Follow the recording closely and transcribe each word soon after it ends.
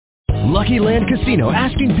Lucky Land Casino,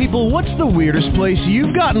 asking people, what's the weirdest place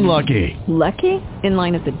you've gotten lucky? Lucky? In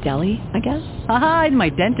line at the deli, I guess? Aha, in my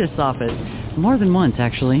dentist's office. More than once,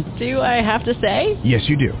 actually. Do I have to say? Yes,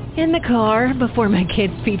 you do. In the car before my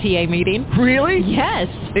kids' PTA meeting. Really? Yes.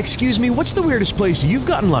 Excuse me, what's the weirdest place you've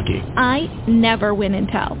gotten lucky? I never win and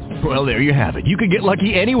tell. Well, there you have it. You can get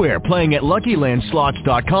lucky anywhere, playing at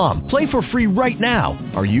LuckyLandSlots.com. Play for free right now.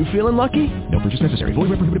 Are you feeling lucky? No purchase necessary. Void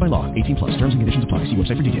where prohibited by law. 18 plus. Terms and conditions apply. See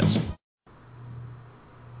website for details.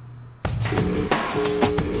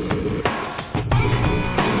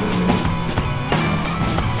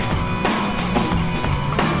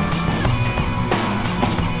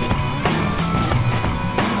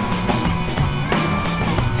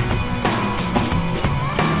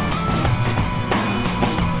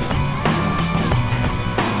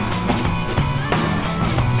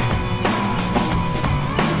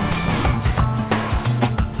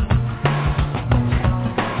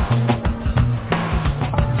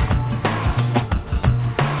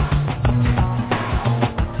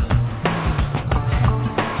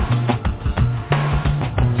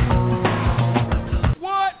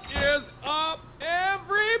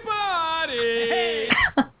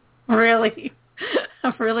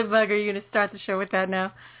 Bug, are you going to start the show with that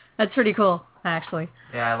now? That's pretty cool, actually.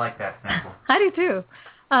 Yeah, I like that sample. I do too.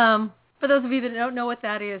 For those of you that don't know what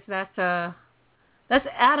that is, that's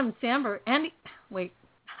Adam Sandler.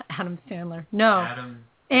 Adam Sandler. No.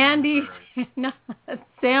 Andy. No, that's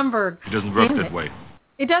Samberg. It doesn't work that way.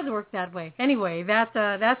 It does work that way. Anyway,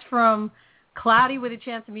 that's from Cloudy with a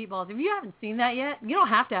Chance of Meatballs. If you haven't seen that yet, you don't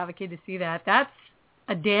have to have a kid to see that. That's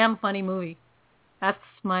a damn funny movie. That's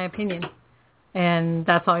my opinion. And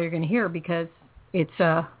that's all you're going to hear because it's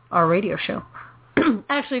our radio show.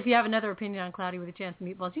 Actually, if you have another opinion on Cloudy with a Chance of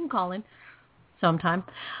Meatballs, you can call in sometime.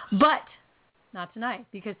 But not tonight,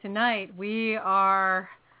 because tonight we are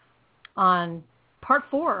on part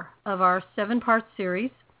 4 of our 7-part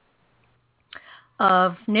series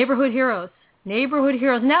of Neighborhood Heroes. Neighborhood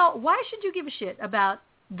Heroes. Now, why should you give a shit about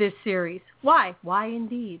this series? Why? Why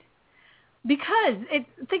indeed? Because,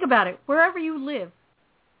 think about it, wherever you live,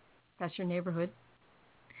 that's your neighborhood.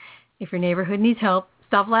 If your neighborhood needs help,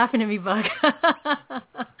 stop laughing at me, Bug.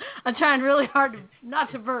 I'm trying really hard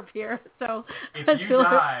not to burp here. So if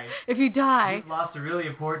you die, you've lost a really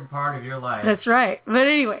important part of your life. That's right. But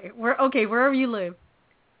anyway, wherever you live,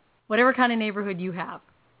 whatever kind of neighborhood you have,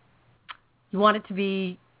 you want it to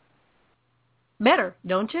be better,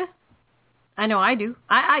 don't you? I know I do.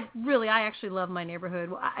 I actually love my neighborhood.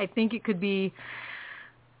 I think it could be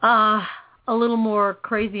a little more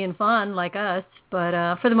crazy and fun like us, but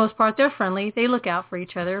for the most part, they're friendly. They look out for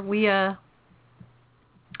each other. We have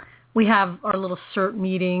our little CERT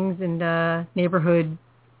meetings and neighborhood,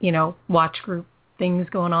 watch group things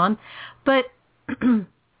going on. But there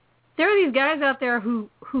are these guys out there who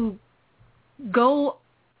go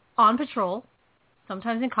on patrol,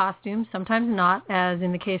 sometimes in costumes, sometimes not, as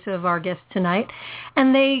in the case of our guest tonight,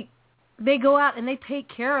 and they go out and they take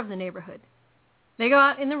care of the neighborhood. They go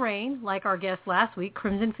out in the rain, like our guest last week,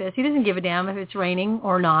 Crimson Fist. He doesn't give a damn if it's raining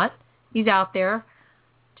or not. He's out there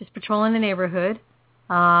just patrolling the neighborhood.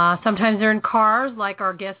 Sometimes they're in cars, like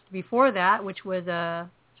our guest before that, which was a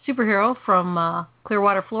superhero from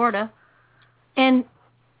Clearwater, Florida. And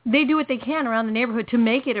they do what they can around the neighborhood to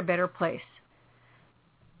make it a better place.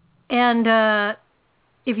 And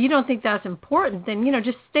if you don't think that's important, then,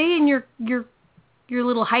 just stay in your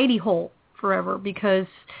little hidey hole forever, because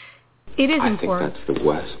it is important. I think that's the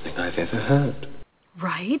worst thing I've ever heard.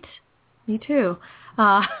 Right? Me too.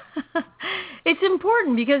 It's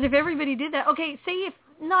important because if everybody did that, okay, say if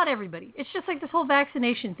not everybody. It's just like this whole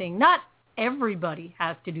vaccination thing. Not everybody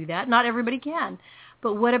has to do that. Not everybody can.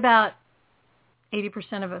 But what about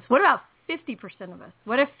 80% of us? What about 50% of us?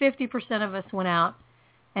 What if 50% of us went out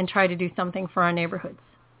and tried to do something for our neighborhoods?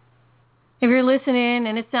 If you're listening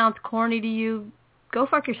and it sounds corny to you, go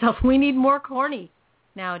fuck yourself. We need more corny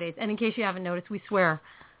nowadays. And in case you haven't noticed, we swear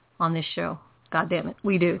on this show. God damn it,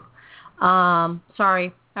 we do.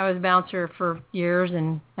 Sorry, I was a bouncer for years,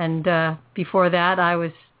 and before that I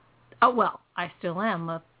was, I still am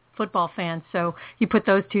a football fan. So you put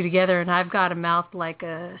those two together, and I've got a mouth like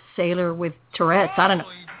a sailor with Tourette's. I don't know.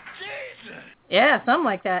 Yeah, something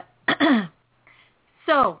like that.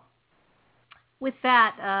 So with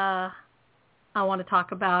that, I want to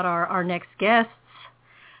talk about our next guests.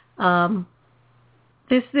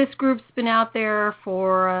 This group's been out there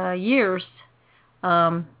for years.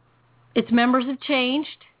 Its members have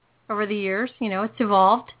changed over the years. It's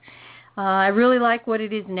evolved. I really like what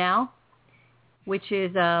it is now, which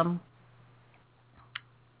is a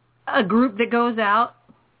group that goes out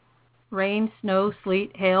rain, snow,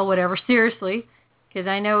 sleet, hail, whatever, seriously, because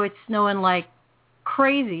I know it's snowing like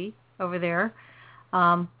crazy over there.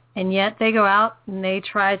 And yet they go out and they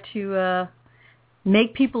try to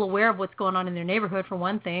make people aware of what's going on in their neighborhood, for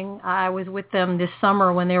one thing. I was with them this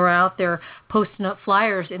summer when they were out there posting up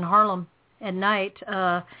flyers in Harlem at night.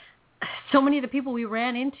 So many of the people we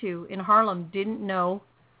ran into in Harlem didn't know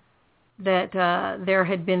that there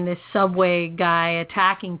had been this subway guy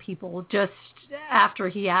attacking people just after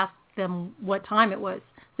he asked them what time it was.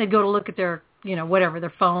 They'd go to look at their,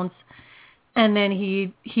 their phones. And then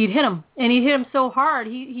he'd hit him, and he hit him so hard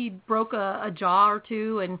he broke a jaw or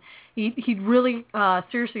two, and he'd really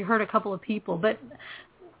seriously hurt a couple of people. But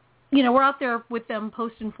we're out there with them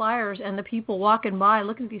posting flyers, and the people walking by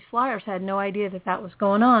looking at these flyers had no idea that was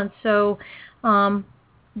going on. So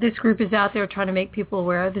this group is out there trying to make people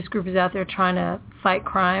aware. This group is out there trying to fight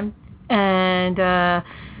crime, and I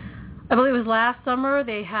believe it was last summer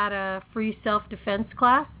they had a free self-defense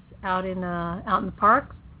class out in the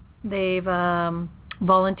park. They've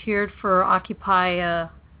volunteered for Occupy.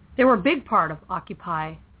 They were a big part of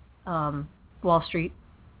Occupy Wall Street,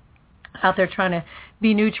 out there trying to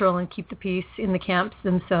be neutral and keep the peace in the camps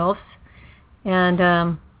themselves. And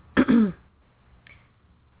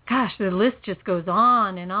gosh, the list just goes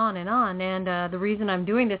on and on and on. And the reason I'm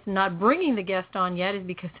doing this and not bringing the guest on yet is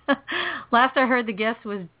because last I heard the guest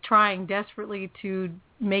was trying desperately to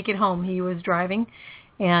make it home. He was driving,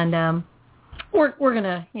 and we're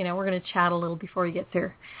gonna chat a little before he gets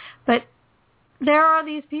here. But there are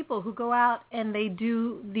these people who go out and they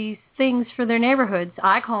do these things for their neighborhoods.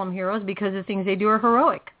 I call them heroes because the things they do are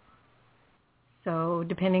heroic. So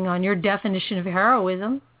depending on your definition of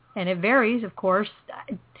heroism, and it varies, of course,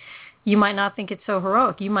 you might not think it's so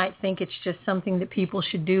heroic. You might think it's just something that people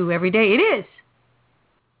should do every day. It is.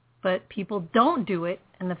 But people don't do it,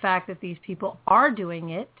 and the fact that these people are doing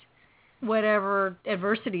it, whatever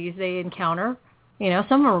adversities they encounter,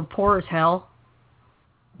 some are poor as hell,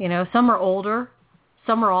 some are older,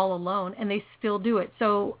 some are all alone, and they still do it.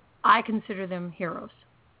 So I consider them heroes.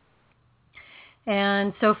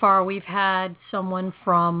 And so far we've had someone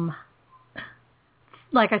from,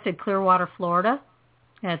 like I said, Clearwater, Florida,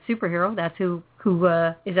 at Superhero. That's who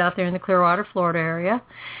is out there in the Clearwater, Florida area.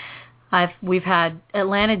 We've had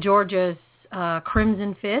Atlanta, Georgia's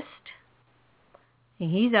Crimson Fist.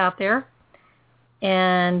 He's out there.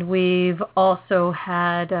 And we've also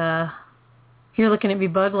had, you're looking at me,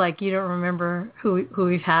 Bug, like you don't remember who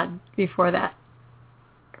we've had before that.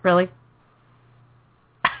 Really?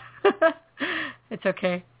 It's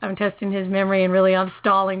okay. I'm testing his memory, and really I'm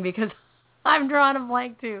stalling because I'm drawing a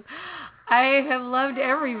blank too. I have loved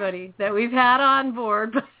everybody that we've had on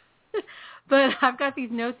board, but I've got these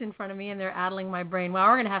notes in front of me and they're addling my brain. Well,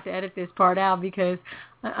 we're going to have to edit this part out because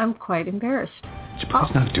I'm quite embarrassed. Suppose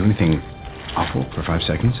not do anything awful for 5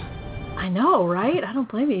 seconds. I know, right? I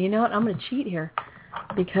don't blame you. You know what? I'm going to cheat here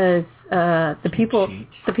because the people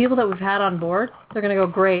that we've had on board, they're going to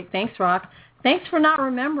go, great. Thanks, Rock. Thanks for not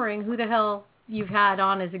remembering who the hell you've had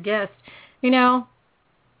on as a guest.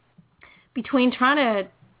 Between trying to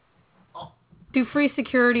do free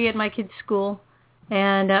security at my kid's school,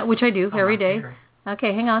 and which I do every day.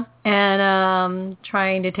 Okay, hang on. And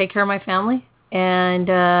trying to take care of my family and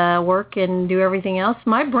work and do everything else.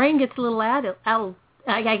 My brain gets a little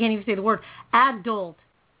I can't even say the word, adult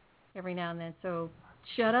every now and then. So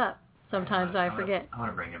shut up. Sometimes I forget. I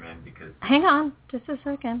want to bring him in because... Hang on just a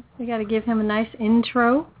second. We got to give him a nice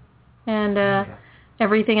intro and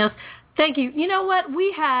everything else. Thank you. You know what?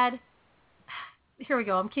 We had... Here we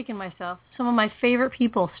go. I'm kicking myself. Some of my favorite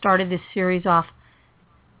people started this series off.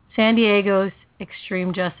 San Diego's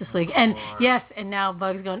Xtreme Justice League. And yes, and now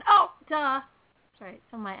Bug's going, oh, duh. That's right.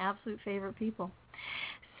 Some of my absolute favorite people.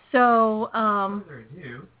 So,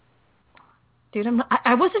 dude,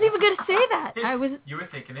 I wasn't even going to say that. You were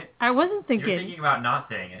thinking it. I wasn't thinking. You were thinking about not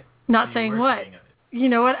saying it. Not saying what? You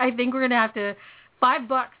know what? I think we're going to have to...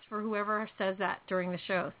 $5 for whoever says that during the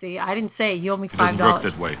show. See, I didn't say you owe me $5. It doesn't work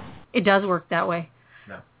that way. It does work that way.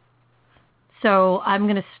 No. So I'm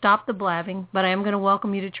going to stop the blabbing, but I am going to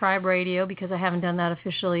welcome you to Tribe Radio because I haven't done that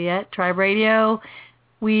officially yet. Tribe Radio,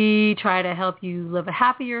 we try to help you live a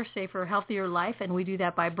happier, safer, healthier life, and we do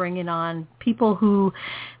that by bringing on people who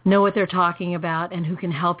know what they're talking about and who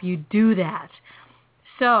can help you do that.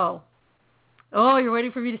 So, you're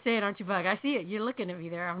waiting for me to say it, aren't you, Bug? I see it. You're looking at me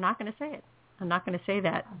there. I'm not going to say it. I'm not going to say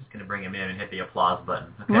that. I'm just going to bring him in and hit the applause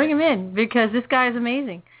button. Okay. Bring him in because this guy is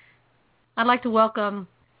amazing. I'd like to welcome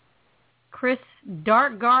Chris,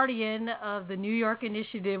 Dark Guardian of the New York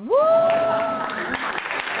Initiative. Woo!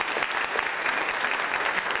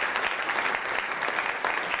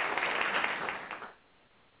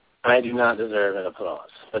 I do not deserve an applause,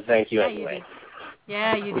 but thank you anyway.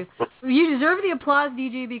 Yeah, you do. You deserve the applause,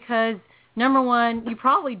 DJ, because, number one, you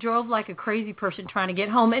probably drove like a crazy person trying to get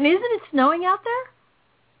home. And isn't it snowing out there?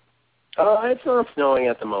 It's not snowing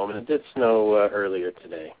at the moment. It did snow earlier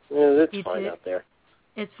today. Yeah, it's fine out there.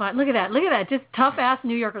 It's fine. Look at that. Look at that. Just tough-ass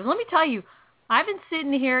New Yorkers. Let me tell you, I've been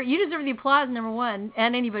sitting here. You deserve the applause, number one,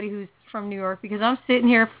 and anybody who's from New York, because I'm sitting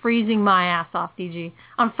here freezing my ass off, DG.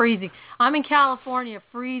 I'm freezing. I'm in California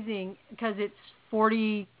freezing because it's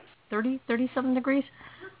 30-something degrees.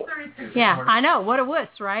 32. Yeah, I know. What a wuss,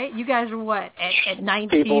 right? You guys are what, at 19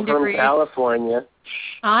 People degrees? People from California.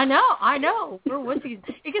 I know. We're wussies.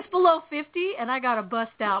 It gets below 50, and I got to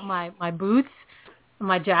bust out my boots,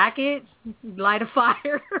 my jacket, light a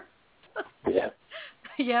fire. Yeah.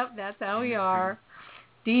 Yep, that's how we are.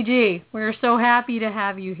 DG, we're so happy to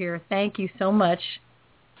have you here. Thank you so much.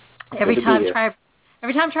 Every time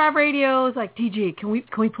Tribe Radio is like, DG, can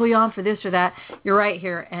we pull you on for this or that? You're right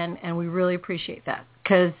here, and we really appreciate that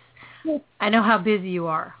because I know how busy you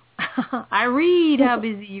are. I read how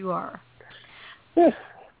busy you are. Yeah.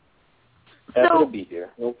 Happy so, to be here.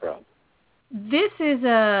 No problem.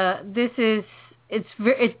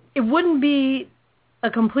 It wouldn't be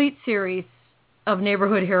a complete series of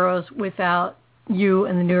neighborhood heroes without you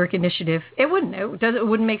and the New York Initiative. It wouldn't. It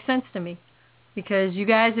wouldn't make sense to me because you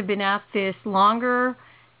guys have been at this longer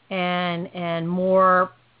and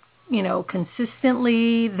more,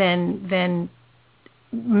 consistently than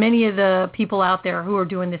many of the people out there who are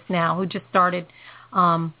doing this now, who just started.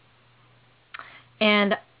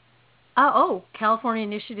 California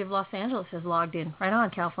Initiative Los Angeles has logged in. Right on,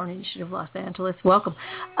 California Initiative Los Angeles. Welcome.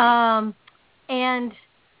 And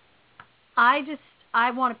I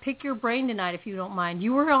want to pick your brain tonight, if you don't mind.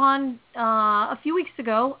 You were on a few weeks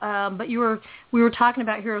ago, but we were talking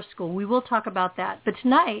about Hero School. We will talk about that. But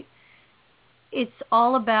tonight, it's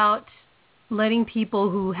all about letting people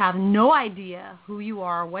who have no idea who you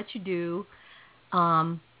are, what you do,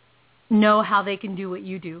 know how they can do what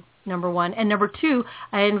you do, number one. And number two,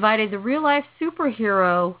 I invited the real-life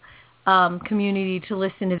superhero community to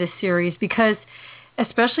listen to this series because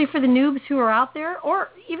especially for the noobs who are out there, or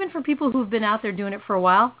even for people who've been out there doing it for a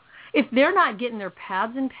while, if they're not getting their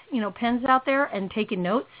pads and pens out there and taking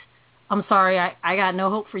notes, I'm sorry, I got no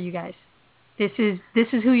hope for you guys. This is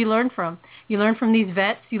who you learn from. You learn from these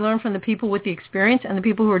vets. You learn from the people with the experience and the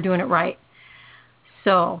people who are doing it right.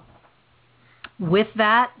 So, with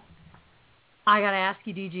that, I got to ask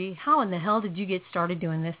you, DG, how in the hell did you get started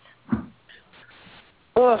doing this?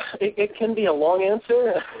 It can be a long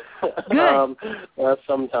answer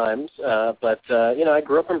sometimes, but I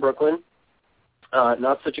grew up in Brooklyn,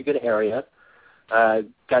 not such a good area.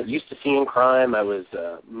 Got used to seeing crime. I was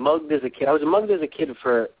mugged as a kid. I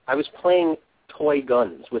was playing toy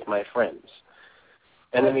guns with my friends,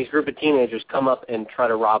 and then these group of teenagers come up and try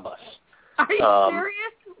to rob us. Are you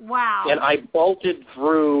serious? Wow. And I bolted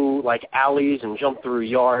through like alleys and jumped through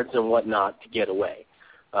yards and whatnot to get away.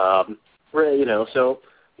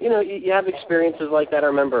 You have experiences like that. I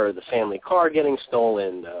remember the family car getting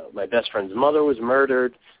stolen. My best friend's mother was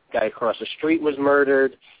murdered. Guy across the street was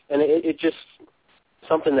murdered. And it just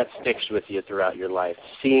something that sticks with you throughout your life.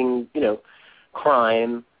 Seeing,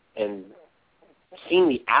 crime and seeing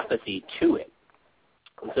the apathy to it.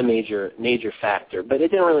 It's a major factor. But it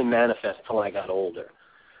didn't really manifest until I got older.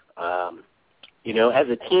 As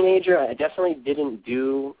a teenager, I definitely didn't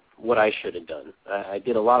do what I should have done. I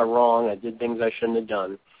did a lot of wrong. I did things I shouldn't have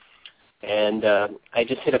done. And I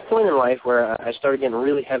just hit a point in life where I started getting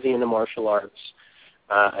really heavy into martial arts.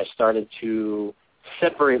 I started to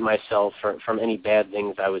separate myself from any bad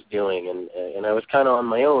things I was doing, and I was kind of on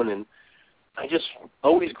my own. And I just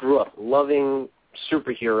always grew up loving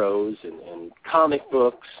superheroes and comic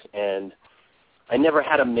books, and I never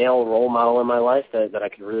had a male role model in my life that I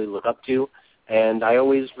could really look up to. And I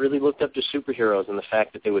always really looked up to superheroes and the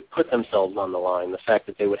fact that they would put themselves on the line, the fact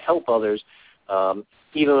that they would help others,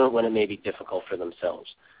 even when it may be difficult for themselves.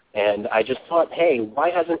 And I just thought, hey, why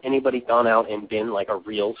hasn't anybody gone out and been like a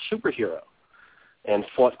real superhero and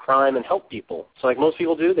fought crime and helped people? So like most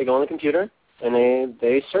people do, they go on the computer and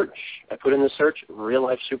they search. I put in the search,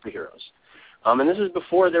 real-life superheroes. And this is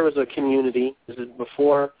before there was a community. This is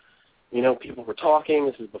before people were talking.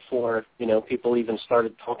 This is before, people even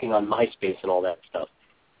started talking on MySpace and all that stuff.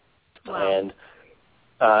 Wow.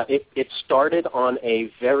 And it started on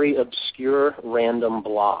a very obscure random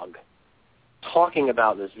blog talking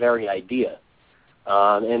about this very idea.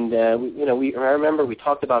 I remember we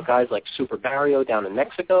talked about guys like Super Barrio down in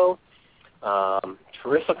Mexico,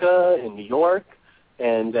 Terrifica in New York,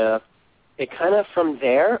 and it kind of from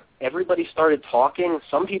there, everybody started talking.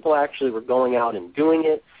 Some people actually were going out and doing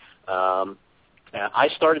it. I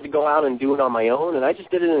started to go out and do it on my own, and I just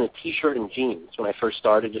did it in a T-shirt and jeans when I first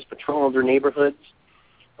started, just patrolling their neighborhoods.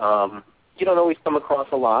 You don't always come across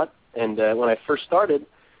a lot, and when I first started,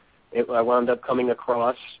 I wound up coming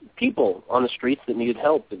across people on the streets that needed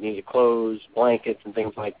help, that needed clothes, blankets, and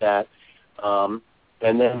things like that. And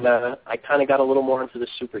then I kind of got a little more into the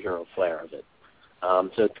superhero flair of it.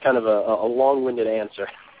 So it's kind of a long-winded answer.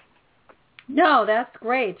 No, that's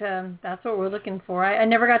great. That's what we're looking for. I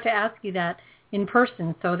never got to ask you that in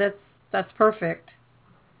person, so that's perfect.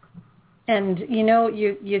 And,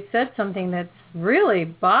 you said something that's really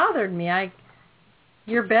bothered me.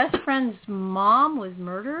 Your best friend's mom was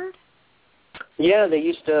murdered? Yeah, they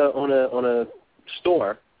used to own a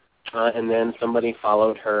store, and then somebody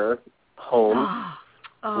followed her home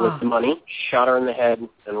with the money, shot her in the head,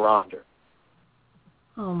 and robbed her.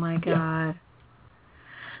 Oh, my God. Yeah.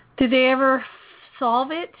 Did they ever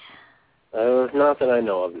solve it? Not that I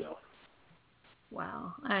know of, no.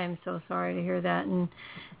 Wow, I am so sorry to hear that. And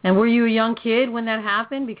were you a young kid when that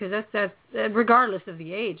happened? Because that's regardless of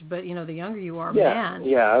the age, but the younger you are, man.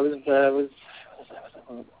 Yeah, I was.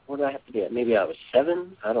 What did I have to be at? Maybe I was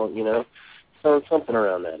 7. I don't, something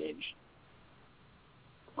around that age.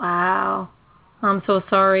 Wow, I'm so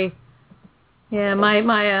sorry. Yeah, my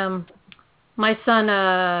son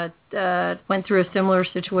went through a similar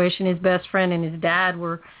situation. His best friend and his dad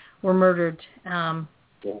were murdered.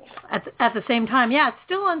 At the same time, yeah, it's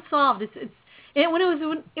still unsolved. It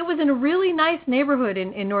was in a really nice neighborhood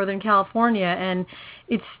in Northern California, and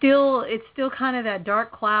it's still kind of that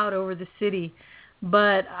dark cloud over the city.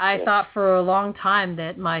 But I thought for a long time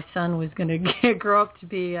that my son was going to grow up to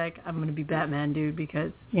be like, I'm going to be Batman, dude,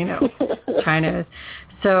 because trying to.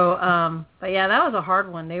 So, but yeah, that was a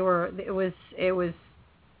hard one. It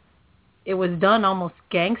was done almost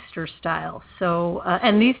gangster style. So,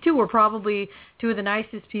 and these two were probably two of the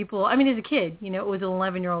nicest people. I mean, as a kid, it was an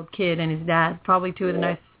 11-year-old kid and his dad, probably two of the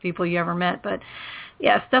nicest people you ever met. But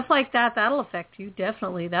yeah, stuff like that'll affect you,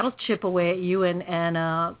 definitely. That'll chip away at you and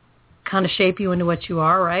kind of shape you into what you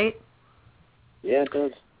are, right? Yeah, it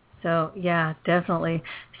does. So, yeah, definitely.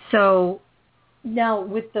 So, now,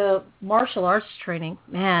 with the martial arts training,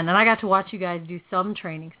 man, and I got to watch you guys do some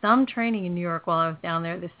training in New York while I was down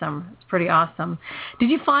there this summer. It's pretty awesome. Did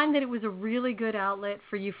you find that it was a really good outlet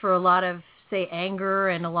for you for a lot of, say, anger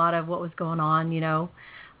and a lot of what was going on,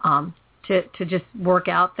 to just work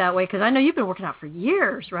out that way? Because I know you've been working out for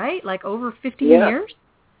years, right? Like over 15 years?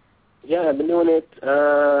 Yeah, I've been doing it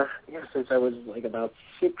since I was like about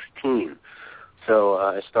 16. So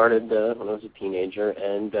I started when I was a teenager,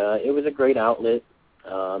 and it was a great outlet.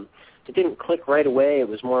 It didn't click right away. It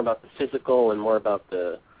was more about the physical and more about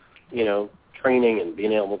the, training and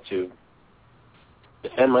being able to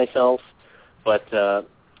defend myself. But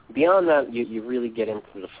beyond that, you really get into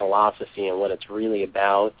the philosophy and what it's really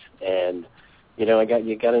about. And, I got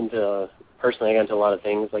into a lot of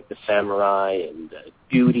things like the samurai and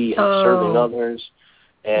duty and serving others.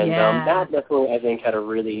 And that definitely, I think, had a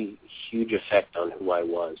really huge effect on who I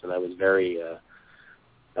was. And I was very,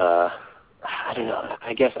 I don't know,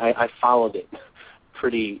 I guess I followed it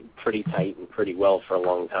pretty tight and pretty well for a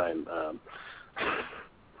long time.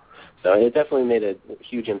 So it definitely made a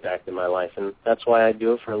huge impact in my life, and that's why I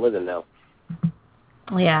do it for a living now.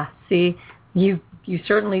 Yeah, see, you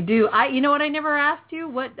certainly do. You know what, I never asked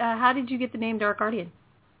you? How did you get the name Dark Guardian?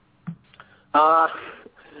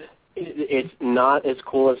 It's not as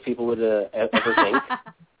cool as people would ever think.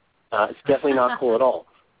 It's definitely not cool at all.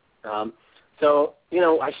 So,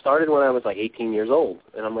 I started when I was like 18 years old,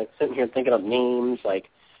 and I'm like sitting here thinking of names.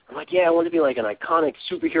 I'm like, yeah, I want to be like an iconic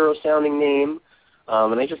superhero-sounding name.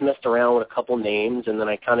 And I just messed around with a couple names, and then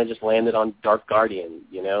I kind of just landed on Dark Guardian,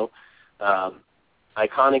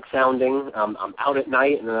 iconic sounding. I'm out at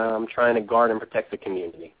night, and I'm trying to guard and protect the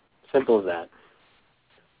community. Simple as that.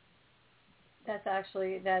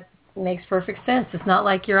 That makes perfect sense. It's not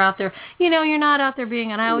like you're out there, you're not out there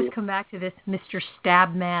being, and I always come back to this, Mr.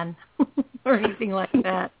 Stabman or anything like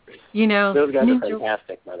that. Those guys are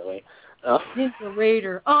fantastic, by the way. Ninja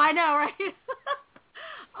Raider. Oh, I know, right?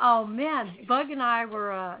 Oh, man. Bug and I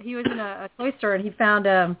were, he was in a toy store, and he found,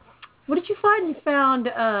 what did you find? You found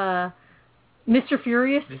Mr.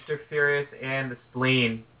 Furious? Mr. Furious and the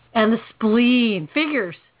Spleen. And the Spleen.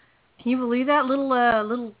 Figures. Can you believe that? Little,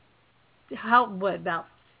 about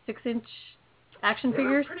 6-inch action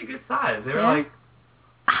figures? They were pretty good size. They were like...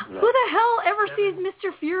 Who the hell ever sees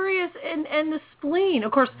Mr. Furious and the Spleen?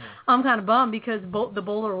 Of course, I'm kind of bummed because the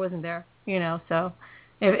bowler wasn't there, so...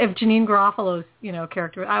 If Janine Garofalo's,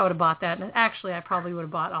 character, I would have bought that. And actually, I probably would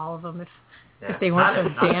have bought all of them if they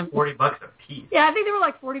weren't so damn. $40 a piece. Yeah, I think they were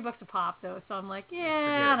like $40 a pop though. So I'm like,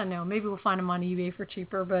 I don't know. Maybe we'll find them on eBay for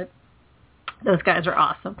cheaper, but those guys are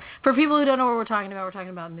awesome. For people who don't know what we're talking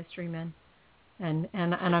about Mystery Men, and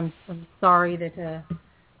I'm sorry that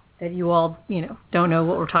you all don't know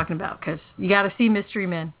what we're talking about, because you got to see Mystery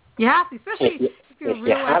Men. You have to, especially if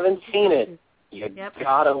you haven't seen it. You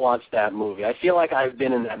gotta watch that movie. I feel like I've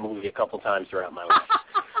been in that movie a couple times throughout my life.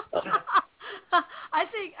 I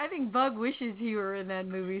think Bug wishes he were in that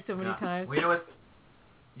movie so many times. Well,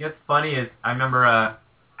 what's funny is I remember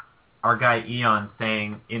our guy Eon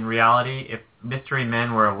saying, in reality, if Mystery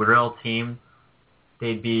Men were a real team,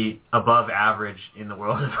 they'd be above average in the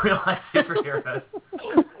world of real life superheroes.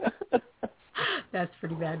 That's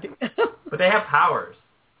pretty bad. But they have powers,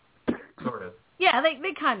 sort of. Yeah, they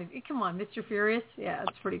kind of, come on, Mr. Furious. Yeah,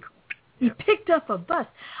 it's pretty cool. He picked up a bus.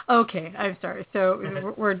 Okay, I'm sorry.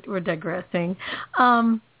 So we're digressing.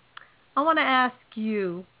 I want to ask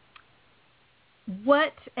you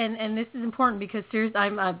what, and this is important because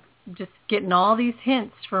I'm just getting all these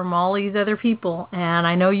hints from all these other people, and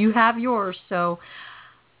I know you have yours. So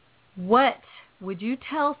what would you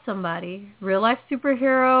tell somebody, real life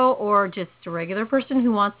superhero or just a regular person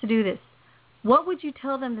who wants to do this? What would you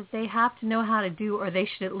tell them that they have to know how to do, or they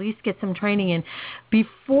should at least get some training in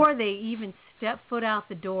before they even step foot out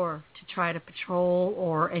the door to try to patrol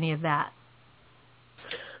or any of that?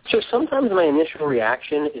 So sometimes my initial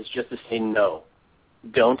reaction is just to say no,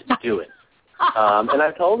 don't do it. And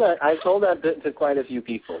I've told that to quite a few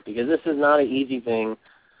people, because this is not an easy thing.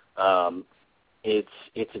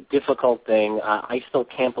 It's a difficult thing. I still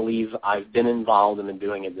can't believe I've been involved and been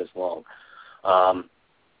doing it this long.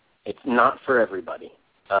 It's not for everybody.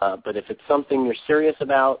 But if it's something you're serious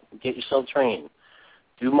about, get yourself trained.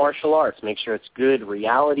 Do martial arts. Make sure it's good,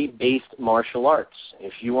 reality-based martial arts.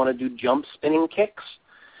 If you want to do jump spinning kicks,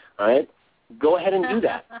 all right, go ahead and do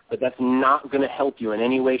that. But that's not going to help you in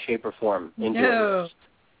any way, shape, or form in doing this.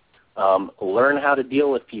 Learn how to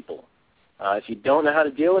deal with people. If you don't know how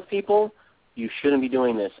to deal with people, you shouldn't be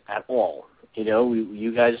doing this at all.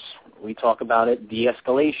 You guys, we talk about it,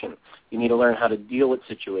 de-escalation. You need to learn how to deal with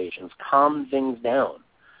situations, calm things down.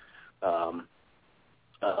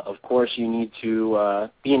 Of course, you need to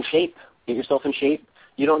be in shape, get yourself in shape.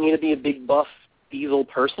 You don't need to be a big, buff, diesel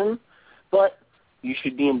person, but you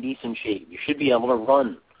should be in decent shape. You should be able to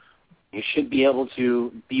run. You should be able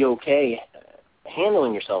to be okay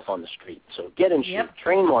handling yourself on the street. So get in shape,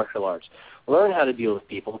 train martial arts, learn how to deal with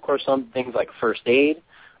people. Of course, some things like first aid,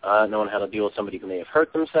 knowing how to deal with somebody who may have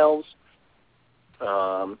hurt themselves.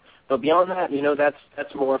 But beyond that,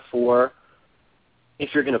 that's more for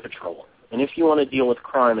if you're going to patrol. And if you want to deal with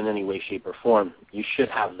crime in any way, shape, or form, you should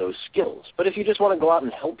have those skills. But if you just want to go out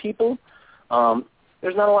and help people,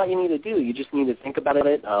 there's not a lot you need to do. You just need to think about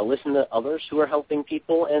it, listen to others who are helping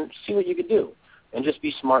people, and see what you could do. And just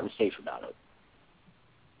be smart and safe about it.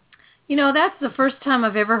 That's the first time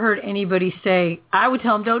I've ever heard anybody say, I would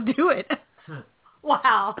tell them don't do it.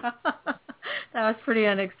 Wow. That was pretty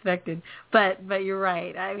unexpected. But you're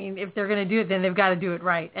right. I mean, if they're going to do it, then they've got to do it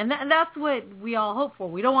right. And that's what we all hope for.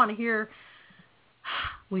 We don't want to hear,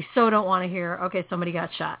 okay, somebody got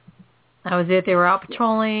shot. That was it. They were out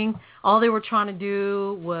patrolling. All they were trying to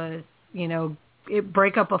do was,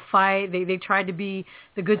 break up a fight. They tried to be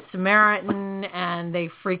the good Samaritan, and they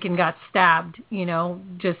freaking got stabbed,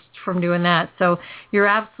 just from doing that. So you're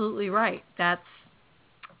absolutely right. That's,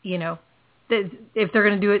 if they're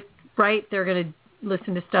going to do it right, they're going to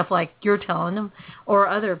listen to stuff like you're telling them or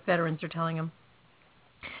other veterans are telling them.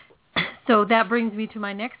 So that brings me to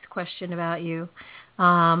my next question about you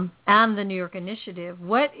and the New York Initiative.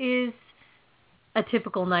 What is a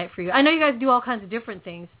typical night for you? I know you guys do all kinds of different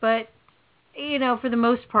things, but, for the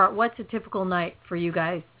most part, what's a typical night for you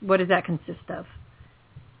guys? What does that consist of?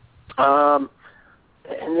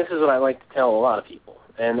 And this is what I like to tell a lot of people.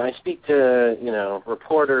 And I speak to,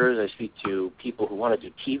 reporters, I speak to people who want to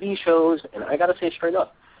do TV shows, and I got to say straight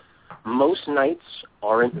up, most nights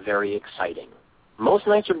aren't very exciting. Most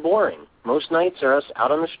nights are boring. Most nights are us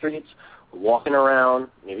out on the streets, walking around,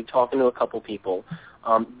 maybe talking to a couple people.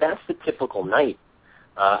 That's the typical night.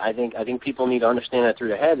 I think people need to understand that through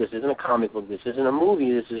their head. This isn't a comic book. This isn't a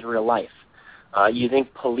movie. This is real life. You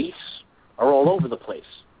think police are all over the place.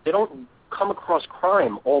 They don't come across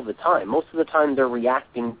crime all the time. Most of the time, they're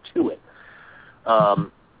reacting to it.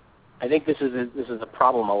 I think this is a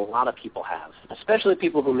problem a lot of people have, especially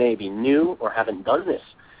people who may be new or haven't done this.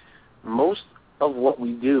 Most of what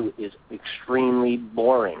we do is extremely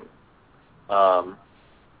boring.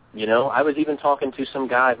 I was even talking to some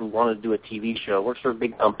guy who wanted to do a TV show, works for a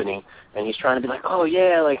big company, and he's trying to be like, oh,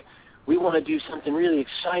 yeah, like, we want to do something really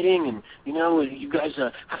exciting, and, you guys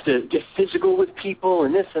have to get physical with people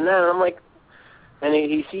and this and that. And I'm like, and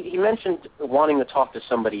he mentioned wanting to talk to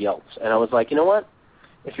somebody else. And I was like, you know what?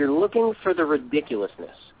 If you're looking for the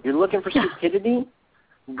ridiculousness, you're looking for stupidity,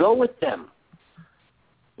 go with them.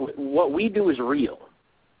 What we do is real.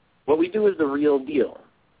 What we do is the real deal.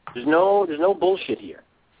 There's no bullshit here.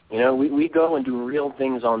 We go and do real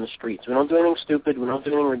things on the streets. We don't do anything stupid. We don't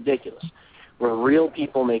do anything ridiculous. We're real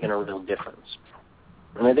people making a real difference.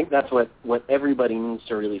 And I think that's what everybody needs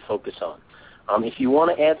to really focus on. If you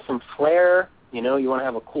want to add some flair, you want to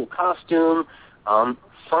have a cool costume,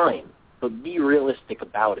 fine. But be realistic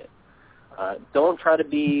about it. Don't try to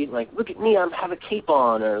be like, look at me, I have a cape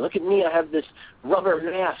on, or look at me, I have this rubber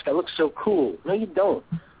mask, I look so cool. No, you don't.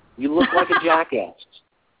 You look like a jackass.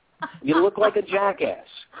 You look like a jackass.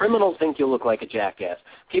 Criminals think you look like a jackass.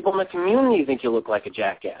 People in the community think you look like a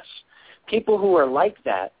jackass. People who are like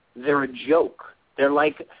that, they're a joke. They're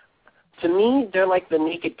like, to me, they're like the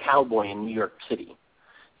naked cowboy in New York City.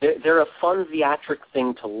 They're a fun theatric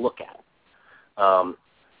thing to look at.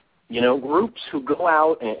 Groups who go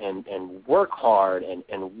out and work hard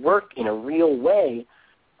and work in a real way,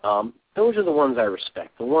 those are the ones I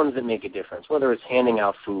respect, the ones that make a difference, whether it's handing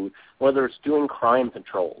out food, whether it's doing crime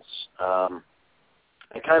patrols.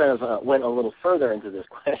 I kind of went a little further into this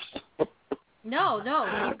question. No,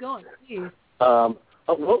 keep going, please.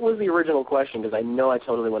 What was the original question? Because I know I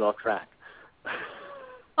totally went off track.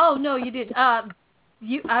 Oh, no, you did. I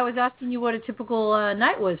was asking you what a typical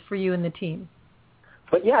night was for you and the team.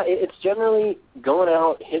 But, yeah, it's generally going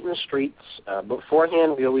out, hitting the streets.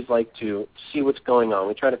 Beforehand, we always like to see what's going on.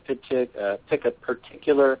 We try to pick a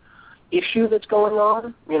particular issue that's going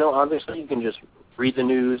on. Obviously you can just read the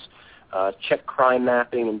news, check crime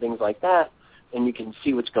mapping and things like that, and you can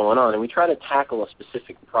see what's going on. And we try to tackle a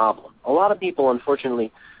specific problem. A lot of people,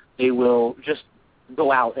 unfortunately, they will just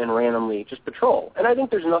go out and randomly just patrol. And I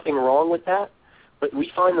think there's nothing wrong with that, but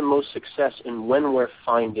we find the most success in when we're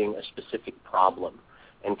finding a specific problem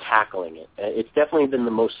and tackling it. It's definitely been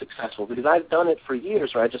the most successful because I've done it for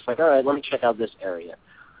years where I just like, all right, let me check out this area.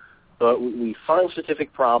 But we find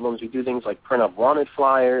specific problems. We do things like print up wanted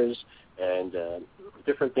flyers and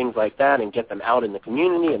different things like that and get them out in the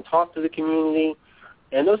community and talk to the community.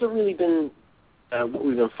 And those have really been what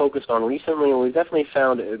we've been focused on recently, and we've definitely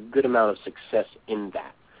found a good amount of success in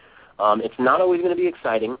that. It's not always going to be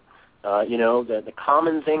exciting. The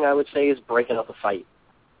common thing I would say is breaking up a fight.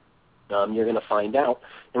 You're going to find out,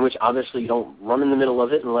 in which obviously you don't run in the middle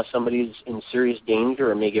of it unless somebody's in serious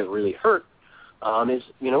danger or may get really hurt, is,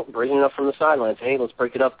 breaking it up from the sidelines. Hey, let's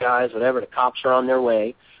break it up, guys, whatever. The cops are on their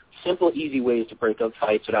way. Simple, easy ways to break up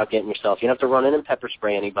fights without getting yourself. You don't have to run in and pepper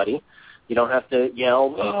spray anybody. You don't have to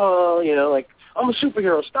yell, like, I'm a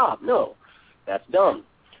superhero, stop. No, that's dumb.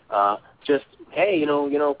 Just, hey,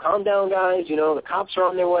 calm down, guys. The cops are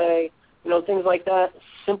on their way. Things like that.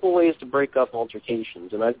 Simple ways to break up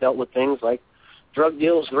altercations. And I've dealt with things like drug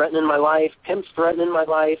deals threatening my life, pimps threatening my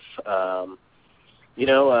life,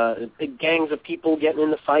 big gangs of people getting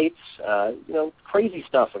into fights, crazy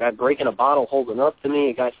stuff. A guy breaking a bottle, holding up to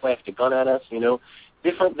me, a guy flashed a gun at us,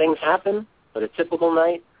 Different things happen, but a typical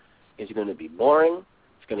night is going to be boring.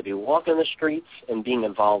 It's going to be walking the streets and being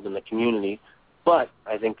involved in the community. But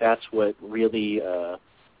I think that's what really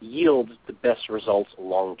yields the best results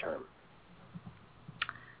long term.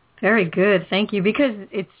 Very good. Thank you. Because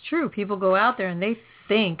it's true. People go out there and they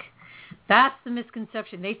think, that's the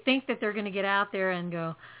misconception. They think that they're going to get out there and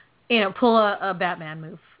go, pull a Batman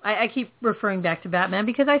move. I keep referring back to Batman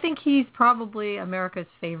because I think he's probably America's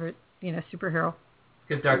favorite, superhero.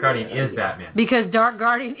 Because Dark Guardian is Batman. Because Dark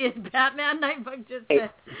Guardian is Batman, Nightbug just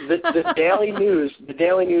said. The Daily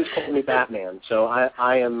News called me Batman, so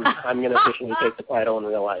I'm going to officially take the title in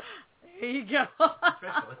real life. There you go.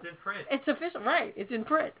 It's in print. It's official, right? It's in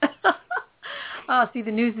print. Oh, see,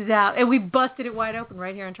 the news is out, and we busted it wide open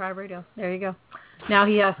right here on Tribe Radio. There you go. Now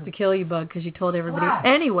he has to kill you, Bug, because you told everybody. Wow.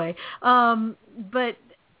 Anyway, but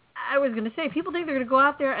I was going to say, people think they're going to go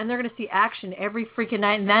out there and they're going to see action every freaking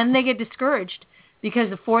night, and then they get discouraged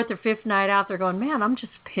because the fourth or fifth night out, they're going, man, I'm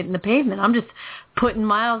just hitting the pavement. I'm just putting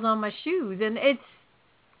miles on my shoes, and it's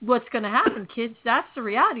what's going to happen, kids. That's the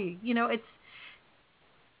reality.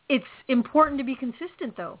 It's important to be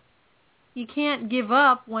consistent, though. You can't give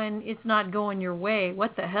up when it's not going your way.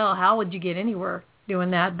 What the hell? How would you get anywhere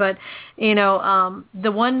doing that? But,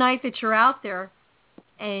 the one night that you're out there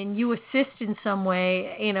and you assist in some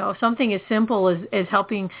way, something as simple as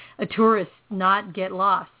helping a tourist not get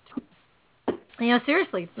lost.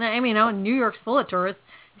 Seriously. New York's full of tourists.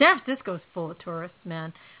 San Francisco's full of tourists,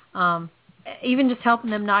 man. Even just helping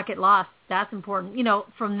them not get lost. That's important. You know,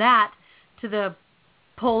 from that to the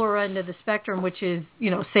polar end of the spectrum, which is, you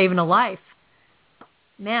know, saving a life.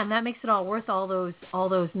 Man, that makes it all worth all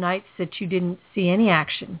those nights that you didn't see any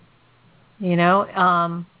action. You know,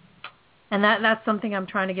 and that's something I'm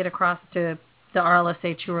trying to get across to the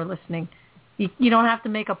RLSH who are listening. You don't have to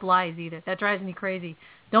make up lies either. That drives me crazy.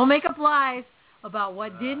 Don't make up lies about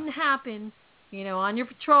what didn't happen, you know, on your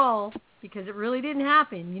patrol, because it really didn't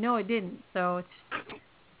happen. You know it didn't. So it's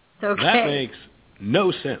okay. That makes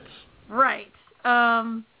no sense. Right.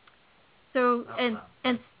 So,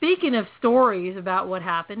 and speaking of stories about what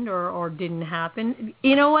happened or didn't happen,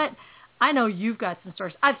 you know what? I know you've got some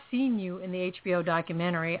stories. I've seen you in the HBO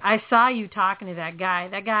documentary. I saw you talking to that guy.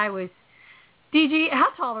 That guy was, DG, how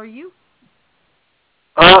tall are you?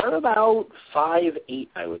 I'm about 5'8",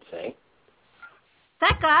 I would say.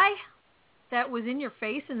 That guy that was in your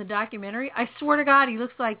face in the documentary, I swear to God, he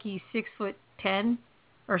looks like he's 6'10"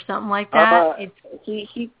 or something like that.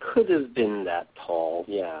 He could have been that tall,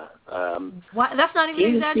 yeah. What? That's not even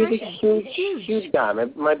an exaggeration. He's a huge guy.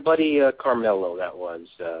 My buddy Carmelo, that was.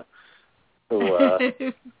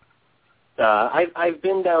 I've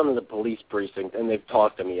been down to the police precinct, and they've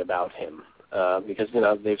talked to me about him because, you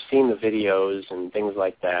know, they've seen the videos and things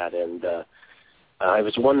like that. And it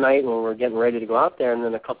was one night when we were getting ready to go out there, and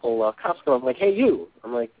then a couple cops come up like, "Hey, you!"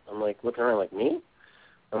 I'm like looking around like, "Me?"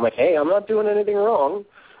 I'm like, "Hey, I'm not doing anything wrong."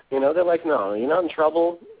 You know, they're like, "No, you're not in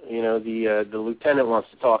trouble. You know, the lieutenant wants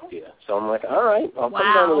to talk to you." So I'm like, "All right, I'll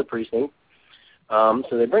come down to the precinct." So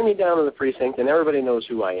they bring me down to the precinct, and everybody knows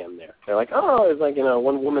who I am there. They're like, "Oh," it's like, you know,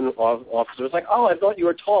 one woman officer was like, "Oh, I thought you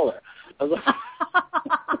were taller." I was like,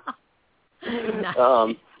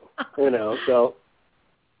 nice. You know, so.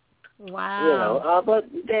 Wow. You know, but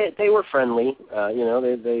they were friendly. You know,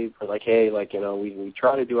 they were like, "Hey, like, you know, we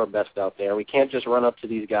try to do our best out there. We can't just run up to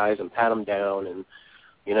these guys and pat them down, and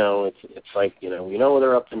you know, it's like, you know, we know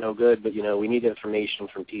they're up to no good, but you know, we need information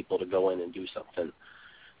from people to go in and do something."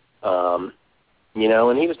 You know,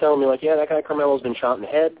 and he was telling me like, "Yeah, that guy Carmelo's been shot in the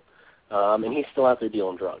head, and he's still out there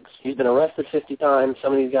dealing drugs. He's been arrested 50 times.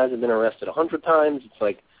 Some of these guys have been arrested 100 times. It's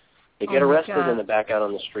like they get arrested and they're back out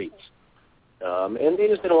on the streets." And they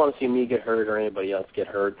just didn't want to see me get hurt or anybody else get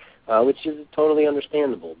hurt, which is totally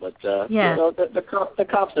understandable. But you know, the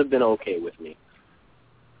cops have been okay with me.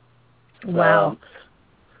 Wow.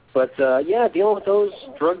 But yeah, dealing with those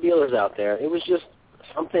drug dealers out there, it was just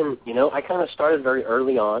something. You know, I kind of started very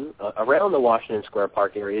early on around the Washington Square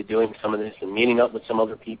Park area, doing some of this and meeting up with some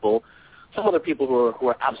other people who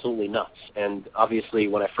are absolutely nuts. And obviously,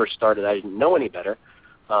 when I first started, I didn't know any better.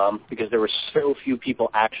 Because there were so few people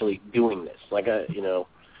actually doing this. Like, you know,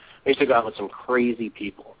 I used to go out with some crazy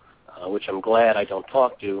people, which I'm glad I don't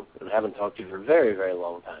talk to and haven't talked to for a very, very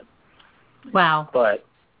long time. Wow.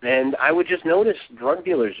 And I would just notice drug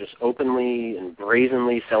dealers just openly and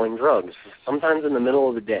brazenly selling drugs, sometimes in the middle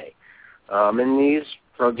of the day. And these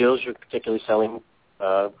drug dealers are particularly selling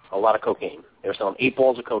a lot of cocaine. They're selling 8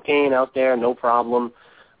 balls of cocaine out there, no problem.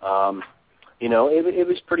 You know, it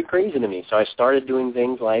was pretty crazy to me. So I started doing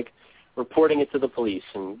things like reporting it to the police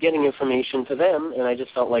and getting information to them, and I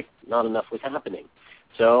just felt like not enough was happening.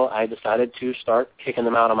 So I decided to start kicking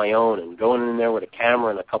them out on my own and going in there with a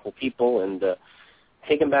camera and a couple people and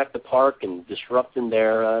taking back the park and disrupting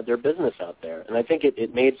their business out there. And I think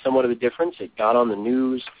it made somewhat of a difference. It got on the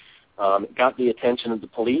news. It got the attention of the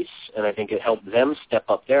police, and I think it helped them step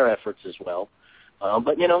up their efforts as well.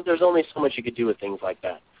 But, you know, there's only so much you could do with things like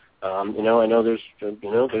that. You know, I know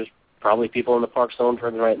there's probably people in the park selling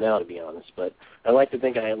drugs right now, to be honest, but I like to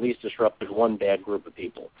think I at least disrupted one bad group of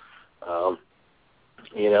people.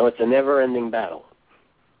 You know, it's a never-ending battle.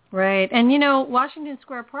 Right. And, you know, Washington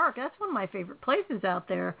Square Park, that's one of my favorite places out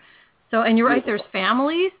there. So, and you're right, there's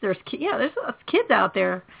families, there's kids out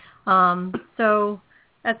there. So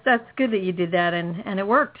that's good that you did that, and it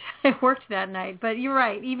worked. It worked that night. But you're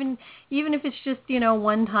right, even if it's just, you know,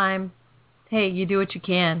 one time, hey, you do what you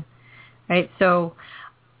can. Right, so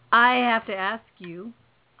I have to ask you,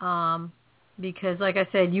 because like I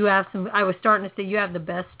said, you have I was starting to say you have the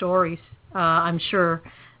best stories, I'm sure,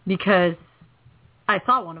 because I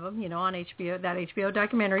saw one of them, you know, on HBO, that HBO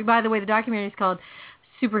documentary. By the way, the documentary is called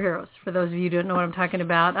Super Heroes, for those of you who don't know what I'm talking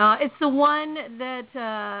about. It's the one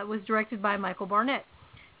that was directed by Michael Barnett.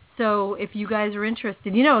 So if you guys are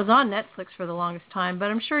interested, you know, it was on Netflix for the longest time, but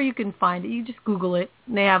I'm sure you can find it. You just Google it,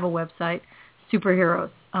 and they have a website, Super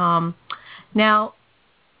Heroes. Now,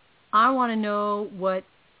 I want to know what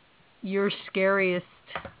your scariest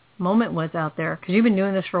moment was out there, because you've been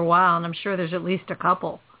doing this for a while, and I'm sure there's at least a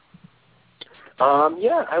couple.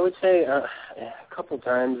 Yeah, I would say a couple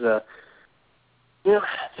times. I'd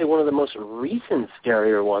say one of the most recent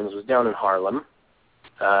scarier ones was down in Harlem.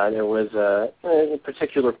 There was a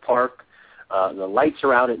particular park. The lights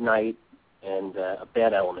are out at night, and a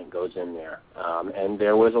bad element goes in there. And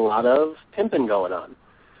there was a lot of pimping going on.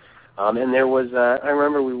 And there was, I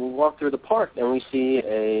remember we walked through the park, and we see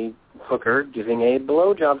a hooker giving a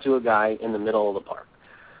blowjob to a guy in the middle of the park.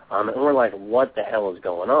 And we're like, what the hell is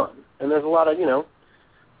going on? And there's a lot of,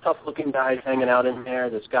 tough-looking guys hanging out in there.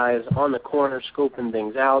 This guy is on the corner scoping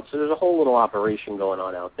things out. So there's a whole little operation going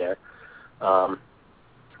on out there.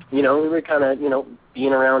 We were kind of,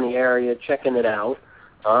 being around the area, checking it out.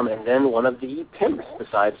 And then one of the pimps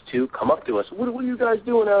decides to come up to us. What are you guys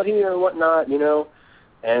doing out here and whatnot,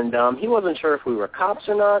 And he wasn't sure if we were cops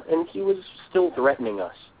or not, and he was still threatening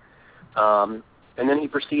us. And then he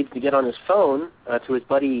proceeds to get on his phone to his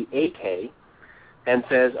buddy AK and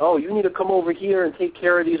says, "Oh, you need to come over here and take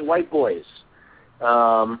care of these white boys."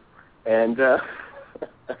 Wow.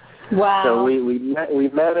 So we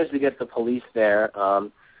managed to get the police there.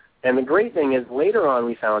 And the great thing is later on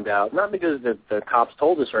we found out, not because the cops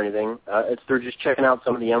told us or anything, it's through just checking out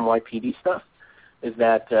some of the NYPD stuff, is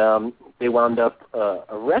that they wound up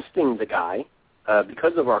arresting the guy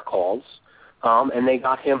because of our calls, and they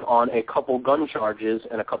got him on a couple gun charges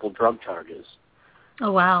and a couple drug charges.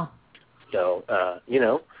 Oh, wow. So,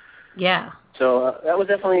 Yeah. So that was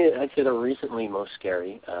definitely, I'd say, the recently most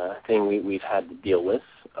scary thing we've had to deal with.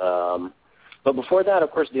 But before that,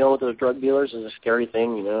 of course, dealing with those drug dealers is a scary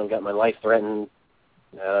thing. I've got my life threatened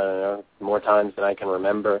more times than I can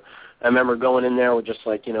remember. I remember going in there with just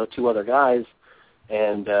two other guys,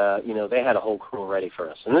 and they had a whole crew ready for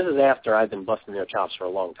us. And this is after I've been busting their chops for a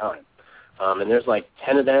long time. And there's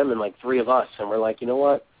 10 of them and 3 of us, and we're like, you know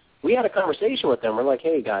what? We had a conversation with them. We're like,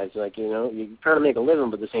 hey, guys, you're trying to make a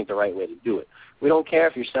living, but this ain't the right way to do it. We don't care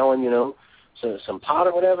if you're selling, some pot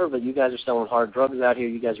or whatever, but you guys are selling hard drugs out here.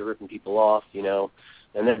 You guys are ripping people off, and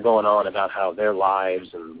they're going on about how their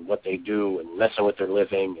lives and what they do and messing with their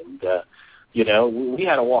living. And, we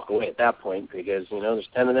had to walk away at that point because, there's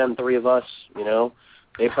 10 of them, 3 of us,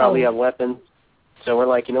 they probably have weapons. So we're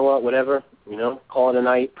like, you know what, whatever, call it a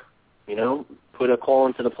night, put a call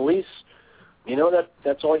into the police.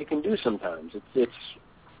 That's all you can do sometimes. It's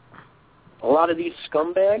a lot of these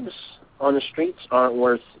scumbags on the streets aren't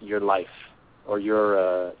worth your life or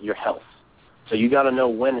your health. So you got to know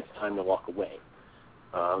when it's time to walk away,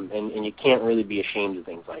 and you can't really be ashamed of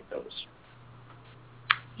things like those.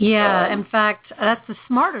 Yeah, in fact, that's the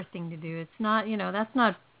smarter thing to do. It's not, that's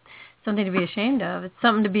not something to be ashamed of. It's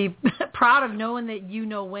something to be proud of, knowing that you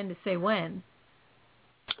know when to say when.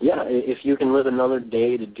 Yeah, if you can live another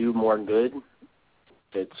day to do more good,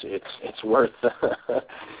 it's worth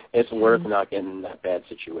it's worth not getting in that bad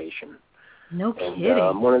situation. No kidding.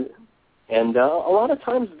 And a lot of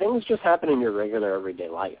times things just happen in your regular everyday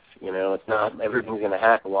life. It's not everything's going to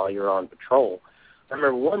happen while you're on patrol. I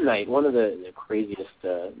remember one night, one of the craziest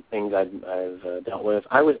things I've dealt with,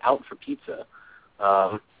 I was out for pizza.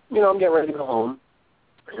 I'm getting ready to go home,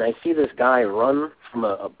 and I see this guy run from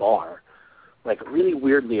a bar, really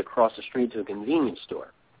weirdly across the street to a convenience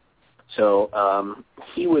store. So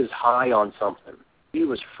he was high on something. He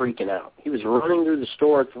was freaking out. He was running through the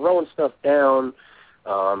store, throwing stuff down,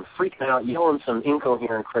 freaking out, yelling some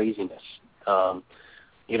incoherent craziness. So,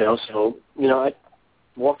 I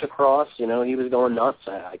walked across, he was going nuts.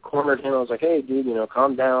 I cornered him. I was like, hey, dude,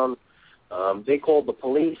 calm down. They called the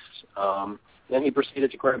police. Then he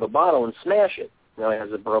proceeded to grab a bottle and smash it. He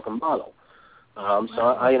has a broken bottle. So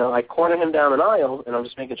I corner him down an aisle, and I'm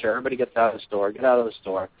just making sure everybody gets out of the store, get out of the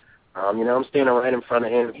store. I'm standing right in front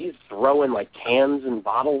of him. He's throwing cans and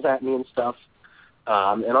bottles at me and stuff.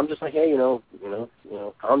 And I'm just like, hey,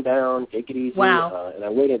 calm down, take it easy. Wow. And I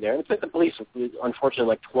waited there. And it took the police,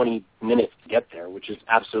 unfortunately, 20 minutes to get there, which is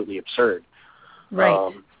absolutely absurd.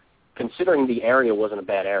 Right. Considering the area wasn't a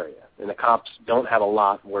bad area, and the cops don't have a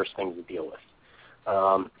lot worse things to deal with.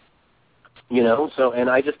 So, and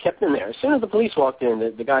I just kept in there. As soon as the police walked in,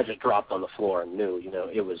 the guy just dropped on the floor and knew,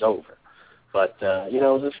 it was over. But, it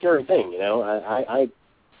was a scary thing, I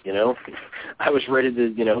was ready to,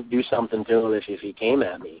 do something to him if he came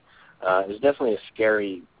at me. It was definitely a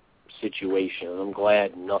scary situation. I'm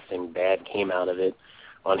glad nothing bad came out of it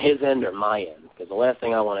on his end or my end, because the last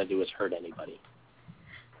thing I want to do is hurt anybody.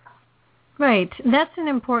 Right. That's an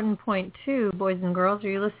important point, too, boys and girls. Are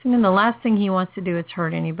you listening? The last thing he wants to do is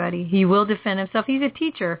hurt anybody. He will defend himself. He's a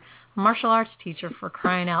teacher, a martial arts teacher, for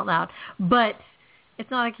crying out loud. But it's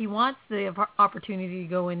not like he wants the opportunity to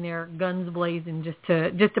go in there guns blazing just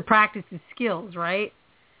to practice his skills, right?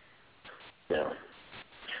 Yeah.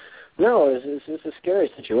 No, it's a scary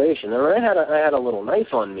situation. And I had a little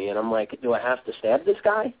knife on me, and I'm like, do I have to stab this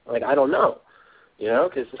guy? Like, I don't know,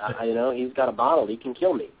 because he's got a bottle. He can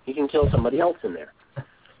kill me. He can kill somebody else in there.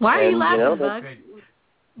 Why are you laughing, Bug?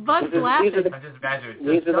 Bug's laughing. These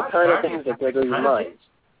are the kind of things that go through your mind.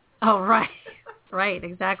 Oh, right. Right,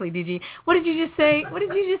 exactly, DG. What did you just say?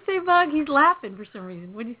 Bug? He's laughing for some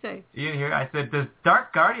reason. What did you say? You didn't hear? I said, does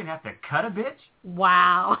Dark Guardian have to cut a bitch?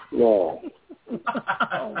 Wow. No.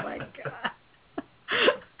 Oh, my God.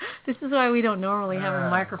 This is why we don't normally have a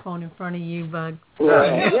microphone in front of you, Bug.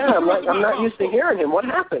 Yeah, I'm not used to hearing him. What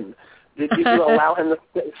happened? Did you allow him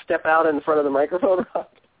to step out in front of the microphone?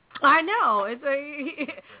 I know.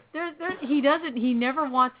 He never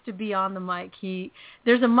wants to be on the mic.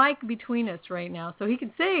 There's a mic between us right now, so he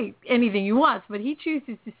can say anything he wants, but he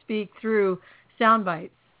chooses to speak through sound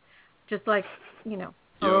bites, just like, a You're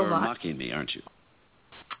robot. mocking me, aren't you?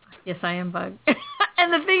 Yes, I am, Bug.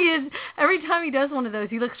 And the thing is, every time he does one of those,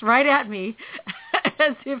 he looks right at me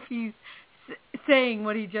as if he's saying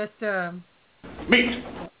what he just... Meat!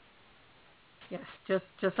 Yes,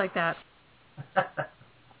 just like that.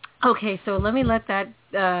 Okay, so let me let that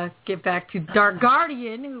get back to Dark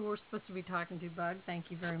Guardian, who we're supposed to be talking to, Bug. Thank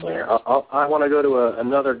you very much. Yeah, I want to go to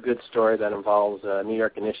another good story that involves New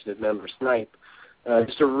York Initiative member Snipe.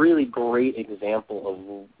 Just a really great example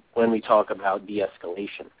of when we talk about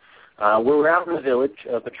de-escalation. We're out in the village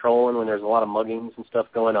patrolling when there's a lot of muggings and stuff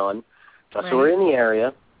going on. Right. So we're in the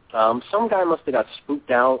area. Some guy must have got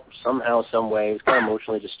spooked out somehow, some way. He was kind of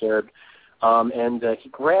emotionally disturbed. And he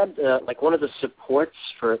grabbed one of the supports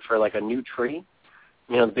for like a new tree,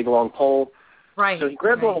 the big long pole. Right. So he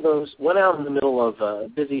grabbed one of those, went out in the middle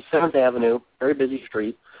of busy 7th Avenue, very busy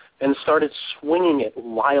street, and started swinging it,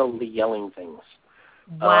 wildly yelling things.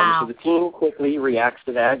 Wow. So the team quickly reacts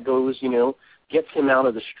to that, goes, gets him out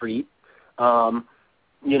of the street. And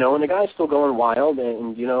the guy's still going wild,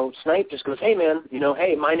 and, Snipe just goes, hey, man,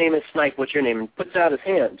 hey, my name is Snipe, what's your name? And puts out his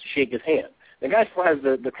hand to shake his hand. The guy still has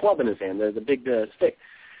the club in his hand, the big stick.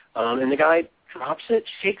 And the guy drops it,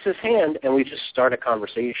 shakes his hand, and we just start a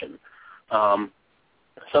conversation.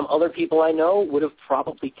 Some other people I know would have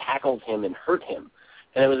probably tackled him and hurt him.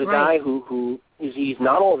 And it was a guy who he's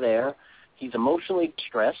not all there. He's emotionally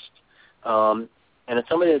stressed, and it's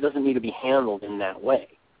somebody that doesn't need to be handled in that way.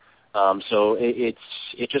 So it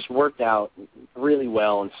just worked out really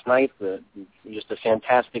well, and Snipe, just a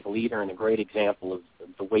fantastic leader and a great example of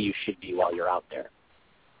the way you should be while you're out there.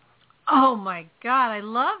 Oh, my God. I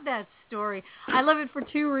love that story. I love it for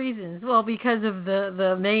two reasons. Well, because of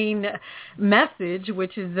the main message,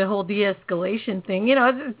 which is the whole de-escalation thing.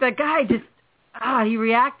 The guy just, he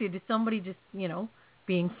reacted to somebody just,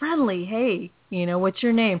 being friendly. Hey, what's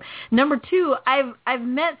your name? Number two, I've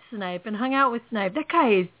met Snipe and hung out with Snipe. That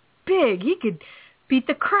guy is big. He could beat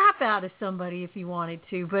the crap out of somebody if he wanted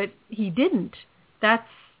to, but he didn't. That's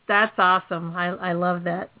awesome. I love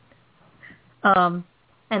that.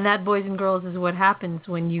 And that, boys and girls, is what happens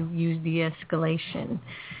when you use de-escalation.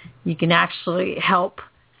 You can actually help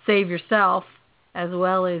save yourself as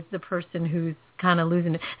well as the person who's kind of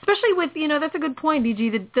losing it. Especially with, that's a good point,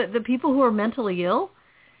 DG, the people who are mentally ill,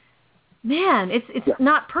 man, it's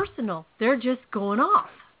not personal. They're just going off.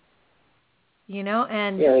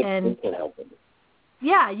 And you can't help it.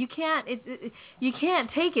 Yeah, you can't. You can't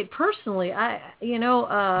take it personally.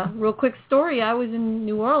 Real quick story. I was in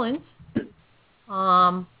New Orleans,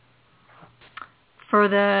 for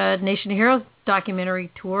the Nation of Heroes documentary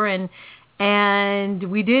tour, and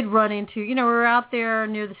we did run into. We were out there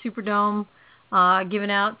near the Superdome,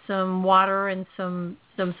 giving out some water and some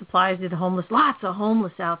supplies to the homeless. Lots of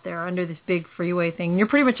homeless out there under this big freeway thing. You're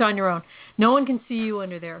pretty much on your own. No one can see you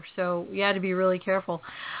under there, so you had to be really careful.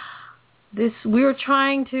 We were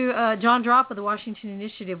trying to, John Drop of the Washington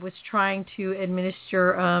Initiative was trying to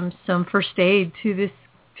administer some first aid to this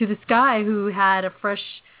guy who had a fresh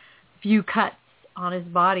few cuts on his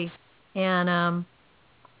body. And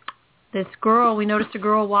this girl, we noticed a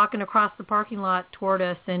girl walking across the parking lot toward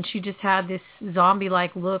us, and she just had this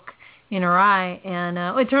zombie-like look in her eye. And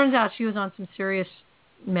it turns out she was on some serious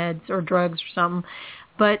meds or drugs or something.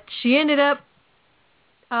 But she ended up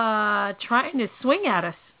trying to swing at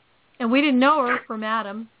us. And we didn't know her from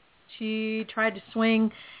Adam. She tried to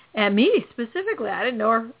swing at me specifically. I didn't know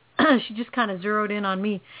her. She just kind of zeroed in on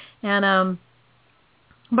me. And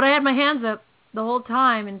but I had my hands up the whole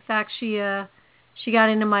time. In fact, she got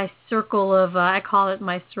into my circle of, I call it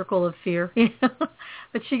my circle of fear.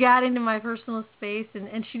 But she got into my personal space,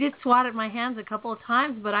 and she did swat at my hands a couple of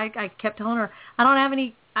times. But I kept telling her, I don't have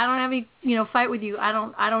any fight with you. I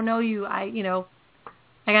don't know you. I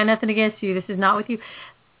got nothing against you. This is not with you.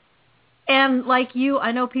 And like you,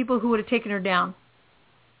 I know people who would have taken her down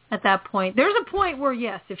at that point. There's a point where,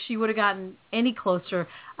 yes, if she would have gotten any closer,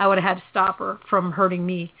 I would have had to stop her from hurting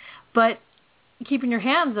me. But keeping your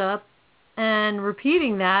hands up and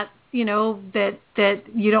repeating that, that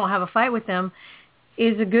you don't have a fight with them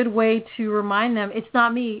is a good way to remind them, it's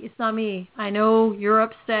not me, it's not me. I know you're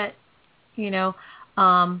upset,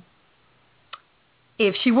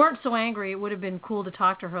 If she weren't so angry, it would have been cool to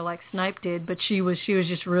talk to her like Snipe did, but she was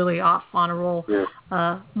just really off on a roll. Yeah.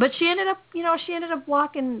 But she ended up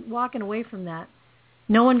walking away from that.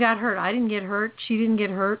 No one got hurt. I didn't get hurt. She didn't get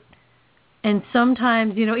hurt. And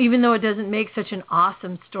sometimes, even though it doesn't make such an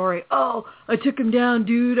awesome story, oh, I took him down,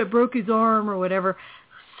 dude, I broke his arm or whatever.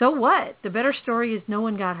 So what? The better story is no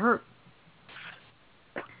one got hurt.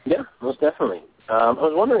 Yeah, most definitely. I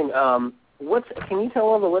was wondering, can you tell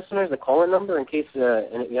all the listeners the call-in number in case you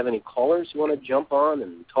have any callers you want to jump on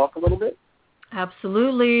and talk a little bit?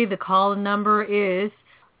 Absolutely. The call-in number is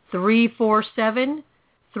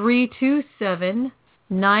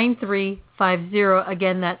 347-327-9350.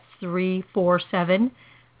 Again, that's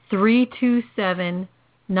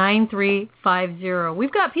 347-327-9350.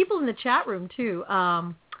 We've got people in the chat room, too.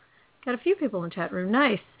 Got a few people in the chat room.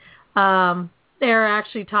 Nice. They're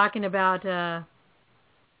actually talking about,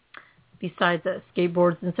 besides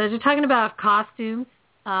skateboards and such, they're talking about costumes,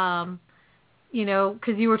 because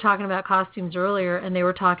you were talking about costumes earlier, and they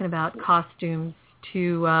were talking about costumes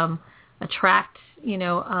to attract,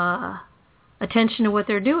 attention to what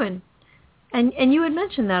they're doing. And you had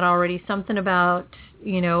mentioned that already, something about,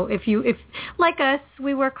 if like us,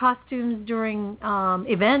 we wear costumes during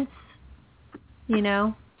events,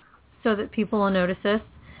 so that people will notice us.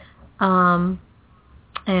 And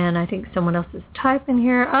I think someone else is typing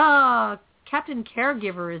here. Oh, Captain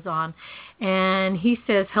Caregiver is on. And he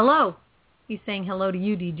says hello. He's saying hello to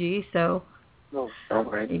you, DG. So all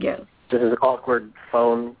right. There you go. This is an awkward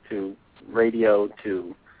phone to radio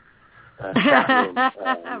to chat room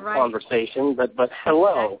right. conversation, but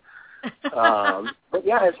hello. But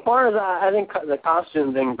yeah, as far as I think the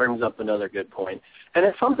costume thing brings up another good point. And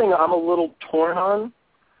it's something I'm a little torn on.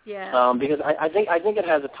 Yeah. Because I think it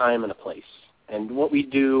has a time and a place. And what we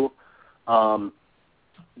do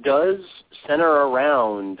does center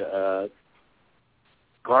around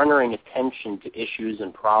garnering attention to issues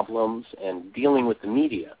and problems and dealing with the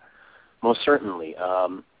media, most certainly.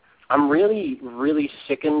 I'm really, really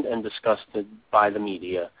sickened and disgusted by the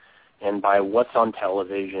media and by what's on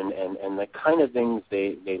television and the kind of things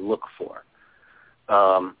they look for.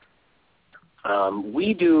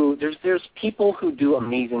 There's people who do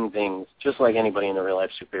amazing things, just like anybody in the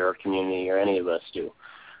real-life superhero community or any of us do.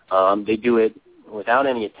 They do it without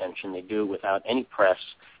any attention. They do it without any press.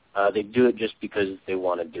 They do it just because they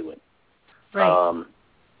want to do it. Right.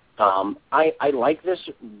 I like this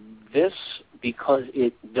because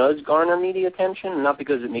it does garner media attention, not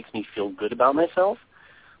because it makes me feel good about myself,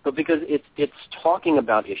 but because it's talking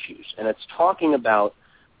about issues, and it's talking about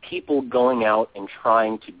people going out and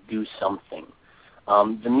trying to do something.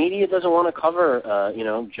 The media doesn't want to cover,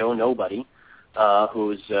 Joe Nobody,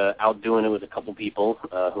 who's out doing it with a couple people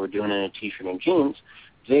who are doing it in a T-shirt and jeans.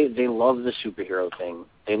 They love the superhero thing.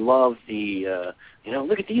 They love the,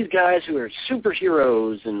 look at these guys who are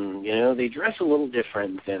superheroes, and, they dress a little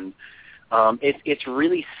different. And it's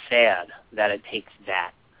really sad that it takes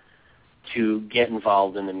that to get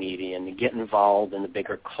involved in the media and to get involved in the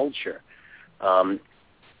bigger culture.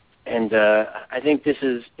 And I think this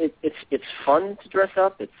is it's fun to dress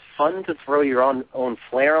up. It's fun to throw your own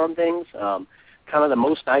flair on things. Kind of the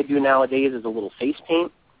most I do nowadays is a little face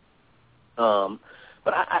paint.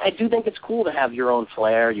 But I do think it's cool to have your own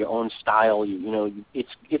flair, your own style.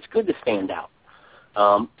 It's good to stand out.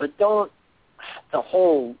 But the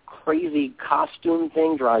whole crazy costume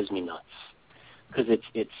thing drives me nuts because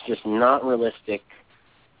it's just not realistic.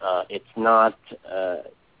 It's not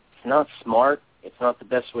smart. It's not the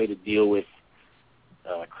best way to deal with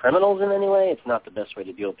criminals in any way. It's not the best way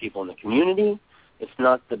to deal with people in the community. It's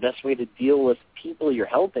not the best way to deal with people you're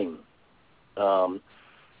helping.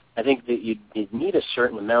 I think that you need a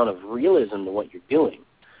certain amount of realism to what you're doing.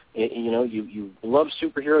 You love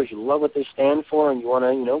superheroes. You love what they stand for, and you want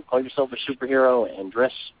to, call yourself a superhero and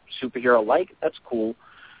dress superhero-like. That's cool.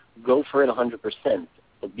 Go for it 100%.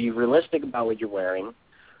 But be realistic about what you're wearing.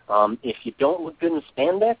 If you don't look good in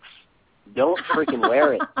spandex, don't freaking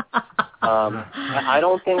wear it. I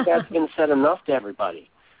don't think that's been said enough to everybody.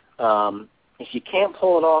 If you can't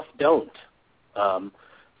pull it off, don't.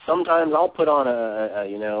 Sometimes I'll put on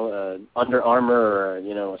a Under Armour or a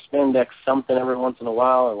spandex something every once in a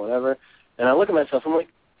while or whatever, and I look at myself. I'm like,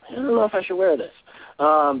 I don't know if I should wear this.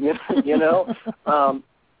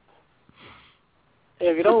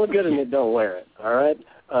 If you don't look good in it, don't wear it, all right?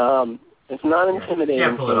 It's not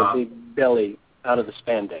intimidating to a big belly out of the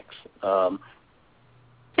spandex.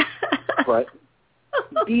 But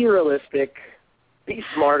be realistic. Be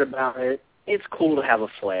smart about it. It's cool to have a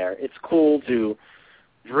flair. It's cool to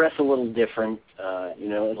dress a little different.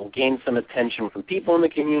 It'll gain some attention from people in the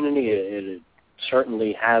community. It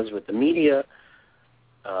certainly has with the media.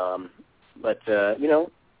 But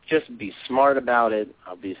just be smart about it.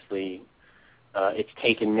 Obviously, it's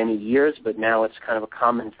taken many years, but now it's kind of a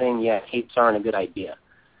common thing. Yeah, capes aren't a good idea.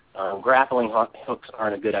 Grappling hooks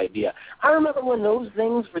aren't a good idea. I remember when those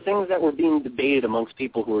things were things that were being debated amongst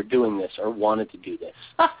people who were doing this or wanted to do this.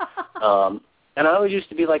 And I always used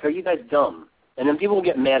to be like, are you guys dumb? And then people would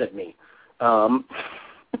get mad at me. And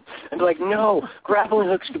be like, no, grappling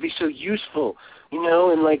hooks could be so useful, and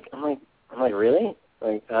I'm like, really?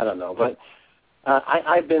 Like, I don't know. But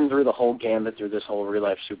I've been through the whole gambit through this whole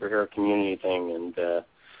real-life superhero community thing, and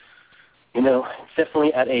it's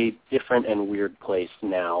definitely at a different and weird place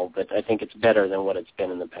now, but I think it's better than what it's been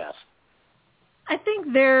in the past. I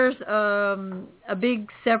think there's a big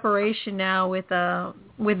separation now with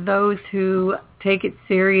those who take it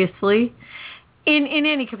seriously in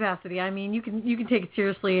any capacity. I mean, you can take it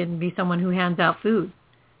seriously and be someone who hands out food,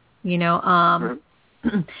 and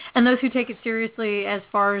those who take it seriously as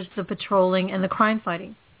far as the patrolling and the crime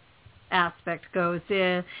fighting aspect goes.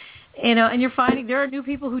 And you're finding there are new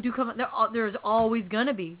people who do come. There's always going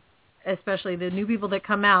to be, especially the new people that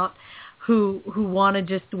come out who want to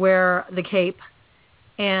just wear the cape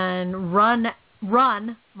and run,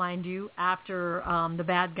 mind you, after the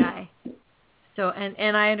bad guy. So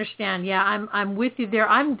and I understand. Yeah, I'm with you there.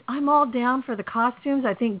 I'm all down for the costumes.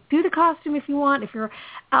 I think do the costume if you want. If you're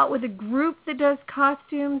out with a group that does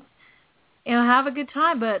costumes, have a good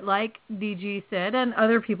time. But like DG said, and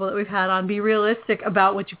other people that we've had on, be realistic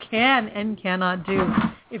about what you can and cannot do.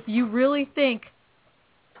 If you really think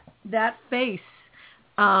that face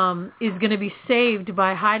is going to be saved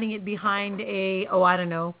by hiding it behind a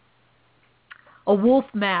wolf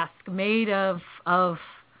mask made of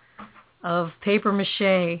paper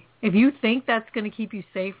mache, if you think that's going to keep you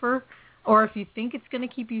safer, or if you think it's going to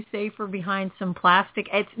keep you safer behind some plastic,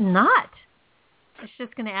 it's not. It's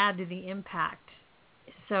just going to add to the impact.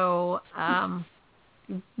 So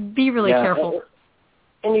be really careful.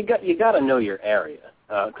 And you got to know your area,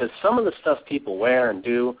 because some of the stuff people wear and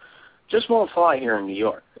do just won't fly here in New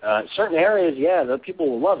York. Certain areas, the people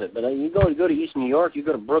will love it, but you go to East New York, you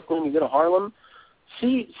go to Brooklyn, you go to Harlem,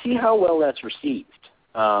 see how well that's received.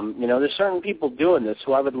 There's certain people doing this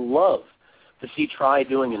who I would love to see try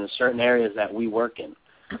doing it in certain areas that we work in,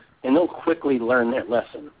 and they'll quickly learn their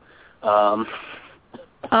lesson.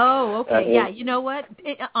 Oh, okay. Yeah, you know what?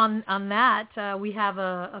 On that, we have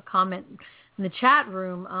a comment in the chat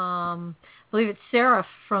room. I believe it's Sarah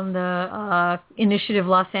from the Initiative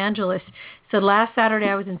Los Angeles. Said, last Saturday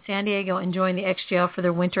I was in San Diego enjoying the XGL for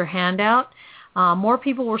their winter handout. More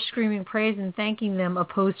people were screaming praise and thanking them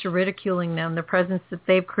opposed to ridiculing them. The presence that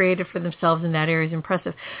they've created for themselves in that area is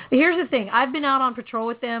impressive. But here's the thing. I've been out on patrol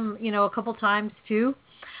with them, a couple times too.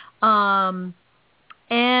 And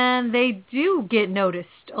they do get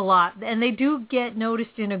noticed a lot, and they do get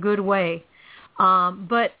noticed in a good way.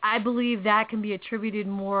 But I believe that can be attributed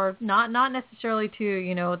more, not necessarily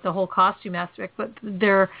to, the whole costume aspect, but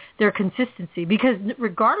their consistency. Because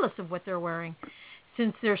regardless of what they're wearing,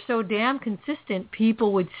 since they're so damn consistent,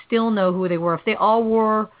 people would still know who they were. If they all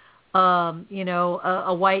wore,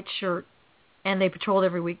 a white shirt and they patrolled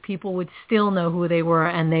every week, people would still know who they were,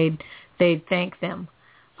 and they'd thank them.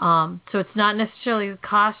 So it's not necessarily the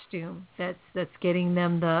costume that's getting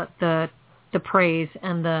them the praise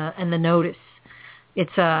and the notice.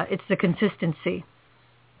 It's the consistency.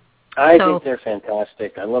 I think they're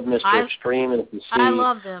fantastic. I love Mr. Xtreme, and if you see, I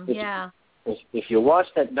love them. Yeah. If you watch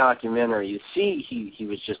that documentary, you see he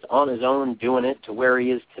was just on his own doing it to where he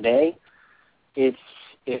is today. It's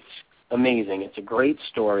amazing. It's a great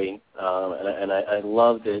story, and I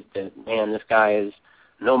love that. Man, this guy is,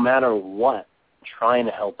 no matter what, trying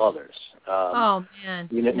to help others. Oh man,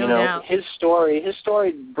 no doubt. His story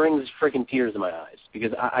brings freaking tears to my eyes,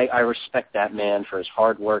 because I respect that man for his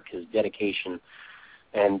hard work, his dedication,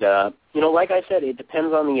 and like I said, it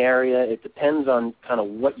depends on the area. It depends on kind of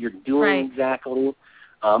what you're doing exactly.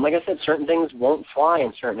 Like I said, certain things won't fly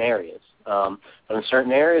in certain areas, but in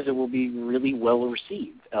certain areas it will be really well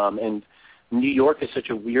received. And New York is such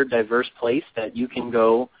a weird, diverse place that you can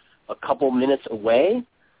go a couple minutes away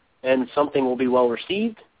and something will be well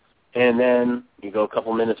received, and then you go a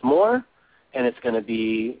couple minutes more, and it's going to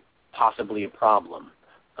be possibly a problem.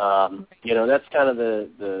 That's kind of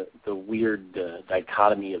the weird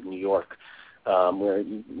dichotomy of New York. where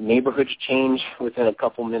neighborhoods change within a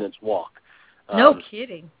couple minutes walk. No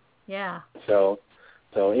kidding. Yeah. So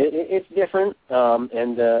it's different.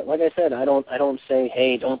 And like I said, I don't say,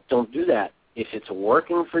 hey, don't do that. If it's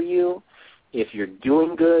working for you, if you're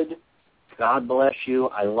doing good, God bless you.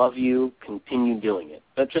 I love you. Continue doing it.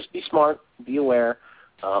 But just be smart, be aware,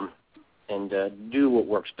 and do what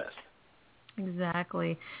works best.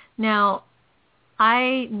 Exactly. Now,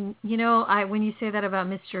 when you say that about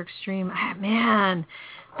Mr. Extreme, man,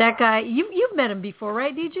 that guy, you've met him before,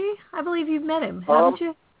 right, DG? I believe you've met him, haven't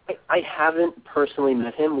you? I haven't personally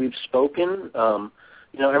met him. We've spoken. I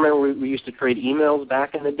remember we used to trade emails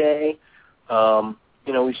back in the day.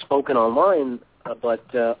 We've spoken online, but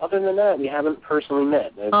other than that, we haven't personally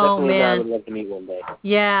met. Definitely a guy I would love to meet one day.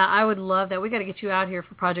 Yeah, I would love that. We got to get you out here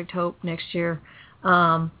for Project Hope next year.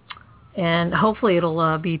 And hopefully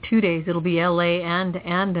it'll be 2 days. It'll be L.A. and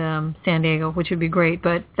San Diego, which would be great.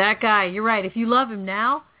 But that guy, you're right. If you love him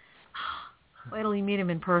now, wait till you meet him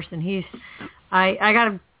in person. I got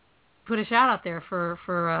to put a shout out there for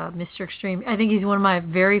Mr. Extreme. I think he's one of my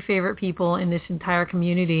very favorite people in this entire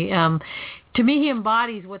community. To me, he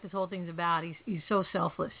embodies what this whole thing's about. He's so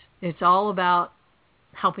selfless. It's all about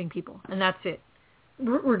helping people, and that's it,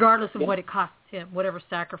 regardless of what it costs him, whatever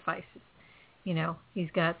sacrifices,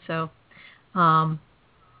 he's got. So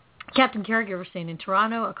Captain Caregiver saying, in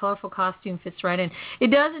Toronto, a colorful costume fits right in. It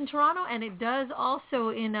does in Toronto, and it does also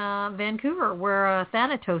in Vancouver, where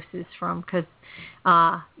Thanatos is from, because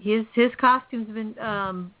his costume's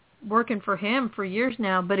been working for him for years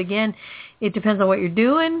now. But again, it depends on what you're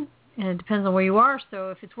doing, and it depends on where you are.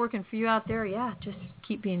 So if it's working for you out there, just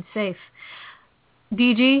keep being safe.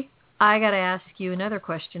 DG, I got to ask you another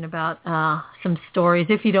question about some stories,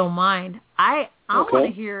 if you don't mind. I want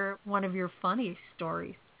to hear one of your funny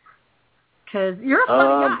stories, because you're a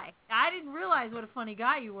funny guy. I didn't realize what a funny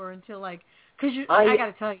guy you were until, because I got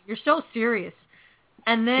to tell you, you're so serious.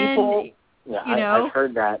 And then, I've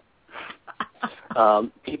heard that.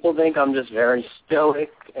 People think I'm just very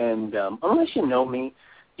stoic, and unless you know me,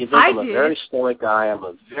 you think I'm a very stoic guy. I'm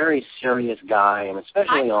a very serious guy, and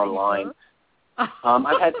especially online.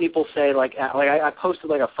 I've had people say, I posted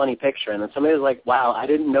a funny picture, and then somebody was like, wow, I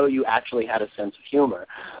didn't know you actually had a sense of humor.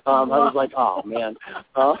 I was like, oh, man.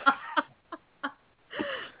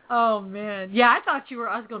 Oh, man. Yeah, I thought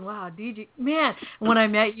I was going, wow, DG. Man, when I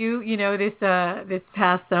met you, this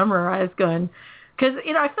past summer, I was going, because,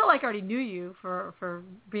 I felt like I already knew you for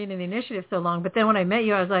being in the initiative so long, but then when I met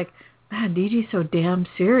you, I was like, man, DG's so damn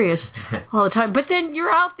serious all the time. But then you're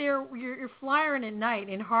out there, you're flying at night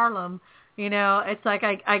in Harlem. It's like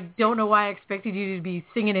I don't know why I expected you to be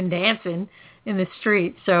singing and dancing in the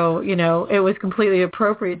street. So, it was completely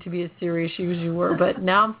appropriate to be as serious as you were. But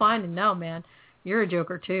now I'm finding, no, man, you're a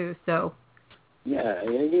joker too. So. Yeah,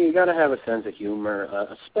 you got to have a sense of humor,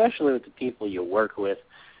 especially with the people you work with.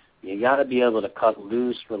 You got to be able to cut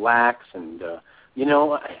loose, relax, and, me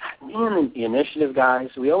and the initiative guys,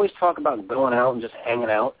 we always talk about going out and just hanging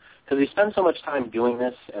out, because we spend so much time doing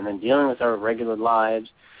this and then dealing with our regular lives.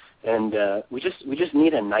 And we just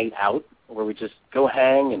need a night out where we just go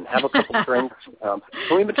hang and have a couple drinks. And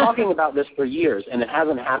we've been talking about this for years, and it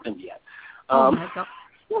hasn't happened yet. Oh my God.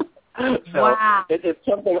 So wow. It's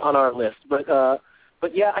something on our list. But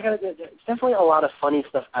yeah, it's definitely a lot of funny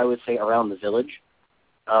stuff, I would say, around the village.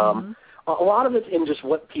 A lot of it's in just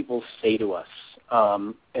what people say to us.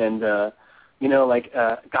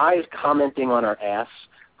 Guys commenting on our ass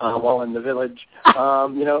while in the village.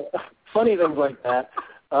 Funny things like that.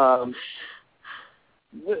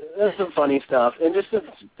 That's some funny stuff, and just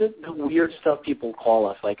the weird stuff people call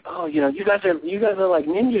us, like, oh, you guys are like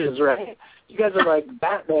ninjas, right? You guys are like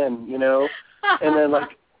Batman,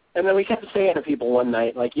 and then we kept saying to people one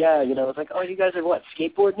night, like, yeah, it's like, oh, you guys are what,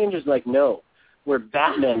 skateboard ninjas? Like, no, we're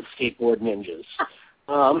Batman skateboard ninjas.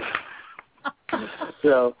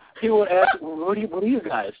 So people would ask, what are you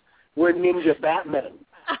guys? We're Ninja Batman,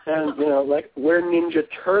 and we're Ninja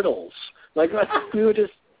Turtles. Like, we would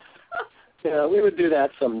just. We would do that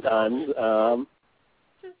sometimes,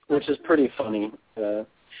 which is pretty funny. All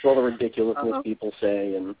the ridiculousness people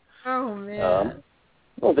say, and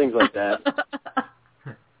things like that.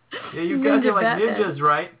 Yeah, you guys are like ninjas,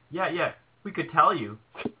 right? Yeah. We could tell you.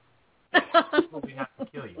 We have to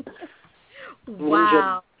kill you.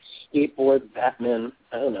 Wow. Ninja, skateboard, Batman.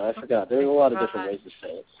 I don't know. I forgot. There's a lot of different ways to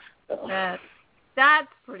say it. So. That's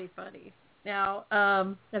pretty funny. Now,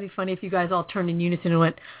 that'd be funny if you guys all turned in unison and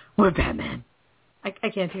went, we're Batman. I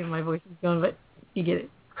can't hear my voice is going, but you get it.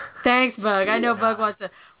 Thanks, Bug. I know Bug wants to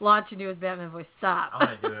launch into his Batman voice. Stop. I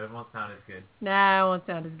want to do it. It won't sound as good. Nah, it won't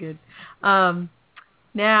sound as good.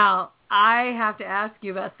 Now, I have to ask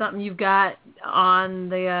you about something you've got on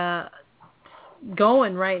the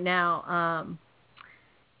going right now.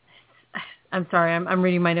 I'm sorry, I'm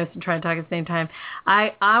reading my notes and trying to talk at the same time.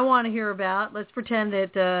 I want to hear about, let's pretend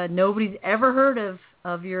that nobody's ever heard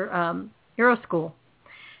of your hero school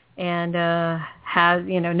and has,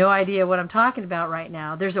 no idea what I'm talking about right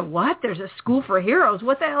now. There's a what? There's a school for heroes.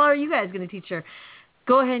 What the hell are you guys going to teach her?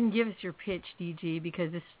 Go ahead and give us your pitch, DG,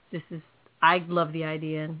 because this is, I love the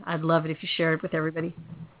idea, and I'd love it if you share it with everybody.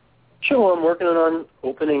 Sure, I'm working on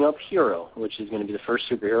opening up Hero, which is going to be the first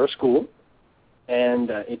superhero school. And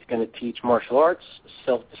it's going to teach martial arts,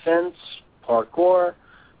 self-defense, parkour.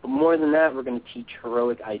 But more than that, we're going to teach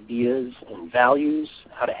heroic ideas and values,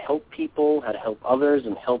 how to help people, how to help others,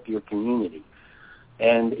 and help your community.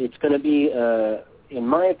 And it's going to be, in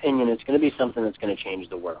my opinion, it's going to be something that's going to change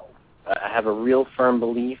the world. I have a real firm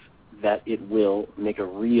belief that it will make a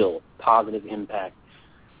real positive impact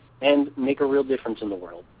and make a real difference in the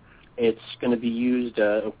world. It's going to be used,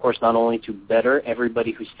 of course, not only to better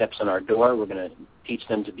everybody who steps on our door. We're going to teach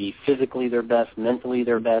them to be physically their best, mentally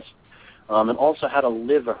their best, and also how to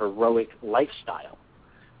live a heroic lifestyle,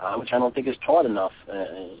 which I don't think is taught enough,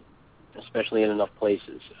 especially in enough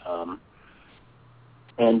places.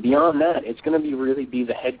 And beyond that, it's going to really be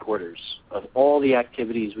the headquarters of all the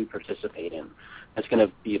activities we participate in. It's going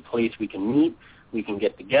to be a place we can meet, we can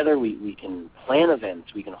get together, we can plan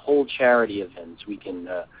events, we can hold charity events, we can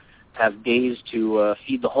have days to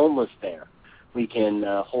feed the homeless there. We can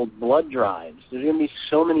hold blood drives. There's going to be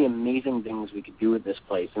so many amazing things we could do at this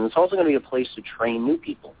place. And it's also going to be a place to train new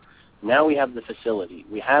people. Now we have the facility.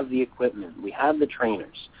 We have the equipment. We have the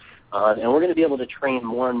trainers. And we're going to be able to train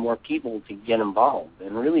more and more people to get involved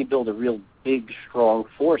and really build a real big, strong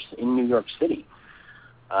force in New York City.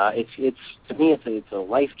 It's to me, it's a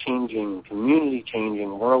life-changing,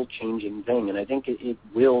 community-changing, world-changing thing, and I think it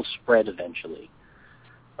will spread eventually.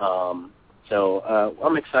 So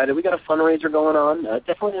I'm excited. We got a fundraiser going on.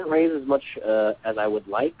 Definitely didn't raise as much as I would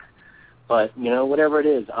like, but whatever it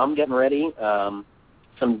is, I'm getting ready. Some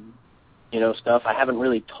stuff I haven't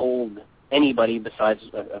really told anybody besides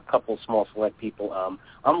a couple small select people.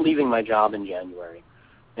 I'm leaving my job in January,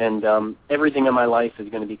 and everything in my life is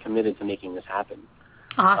going to be committed to making this happen.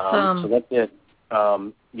 Awesome. So that's it.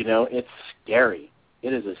 It's scary.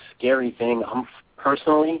 It is a scary thing. I'm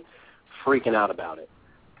personally freaking out about it.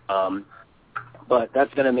 But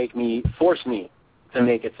that's going to force me to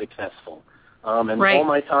make it successful. And right. All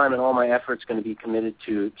my time and all my efforts going to be committed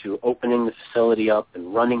to opening the facility up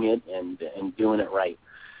and running it and doing it right.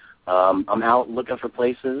 I'm out looking for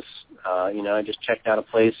places. I just checked out a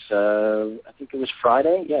place, I think it was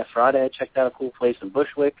Friday. Yeah, Friday I checked out a cool place in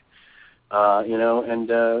Bushwick.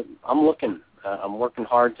 And I'm looking. I'm working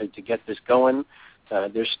hard to get this going.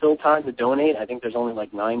 There's still time to donate. I think there's only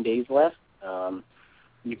like 9 days left.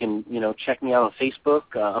 You can, check me out on Facebook.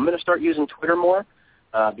 I'm going to start using Twitter more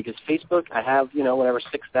because Facebook, I have,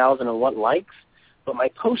 6,000 and what likes, but my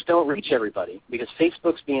posts don't reach everybody because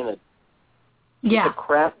Facebook's being a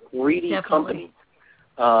crap, greedy company.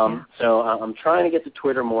 So I'm trying to get to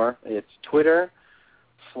Twitter more. It's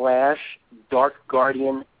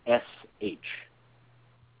Twitter/DarkGuardianSH.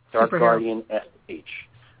 DarkGuardianSH.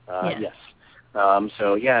 Yes.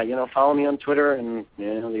 Follow me on Twitter and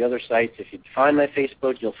the other sites. If you find my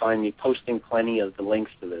Facebook, you'll find me posting plenty of the links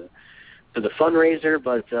to the fundraiser.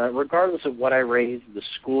 But regardless of what I raise, the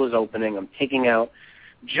school is opening. I'm taking out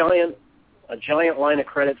a giant line of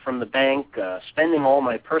credit from the bank, spending all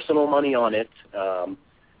my personal money on it.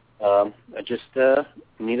 I just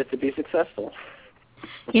need it to be successful.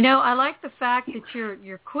 I like the fact that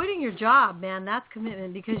you're quitting your job, man. That's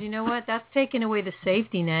commitment because you know what? That's taking away the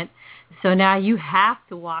safety net. So now you have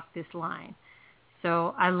to walk this line.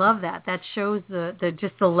 So I love that. That shows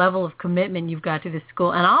just the level of commitment you've got to the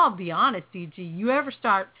school. And I'll be honest, DG, you ever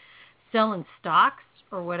start selling stocks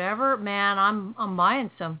or whatever, man, I'm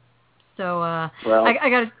buying some. So I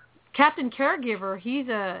got a Captain Caregiver.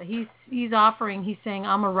 He's offering. He's saying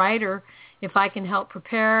I'm a writer. If I can help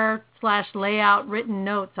prepare/lay out written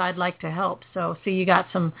notes, I'd like to help. So you got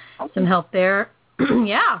some help there.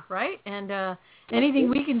 Yeah, right. And anything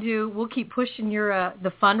we can do, we'll keep pushing your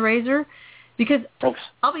the fundraiser. Because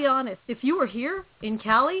I'll be honest, if you were here in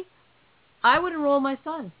Cali, I would enroll my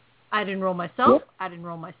son. I'd enroll myself. I'd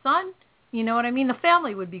enroll my son. You know what I mean? The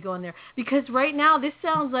family would be going there. Because right now, this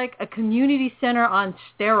sounds like a community center on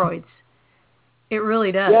steroids. It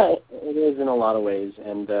really does. Yeah, it is in a lot of ways.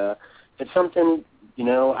 And it's something,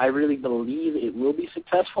 I really believe it will be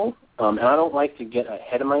successful. And I don't like to get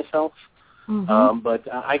ahead of myself. Mm-hmm. But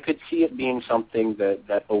I could see it being something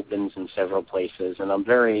that opens in several places. And I'm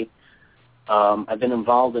very I've been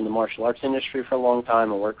involved in the martial arts industry for a long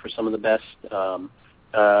time. I worked for some of the best.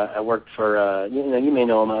 I worked for, you may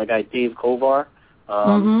know him, a guy, Dave Kovar.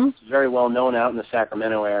 He's very well known out in the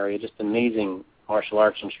Sacramento area, just an amazing martial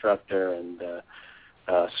arts instructor and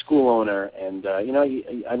school owner. And,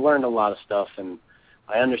 I learned a lot of stuff, and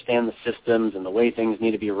I understand the systems and the way things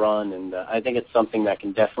need to be run, and I think it's something that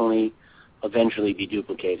can definitely eventually be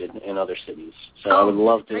duplicated in other cities. So I would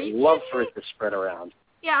love for it to spread around.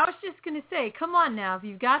 Yeah, I was just going to say, come on now. If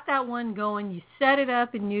you've got that one going, you set it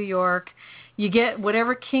up in New York, you get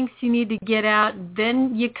whatever kinks you need to get out,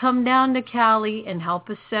 then you come down to Cali and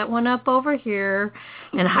help us set one up over here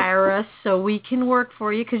and hire us so we can work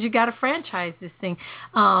for you because you got to franchise this thing.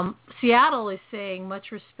 Seattle is saying,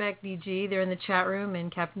 much respect, DG. They're in the chat room,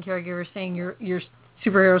 and Captain Caregiver is saying your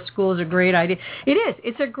superhero school is a great idea. It is.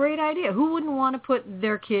 It's a great idea. Who wouldn't want to put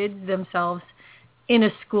their kids themselves in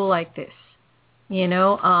a school like this? You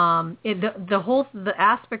know, the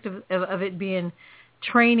aspect of it being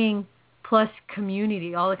training plus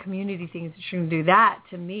community, all the community things that you can do. That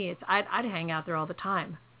to me, I'd hang out there all the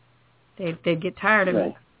time. They'd get tired of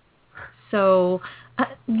it. So,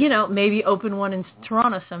 maybe open one in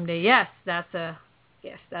Toronto someday. Yes, that's a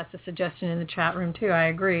suggestion in the chat room too. I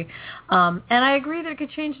agree, and I agree that it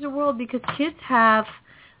could change the world because kids have.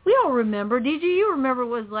 We all remember, DG, you remember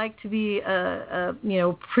what it was like to be a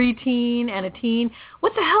preteen and a teen.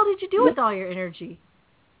 What the hell did you do with all your energy?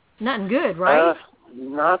 Nothing good, right?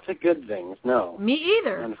 Not the good things, no. Me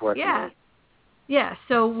either. Unfortunately. Yeah.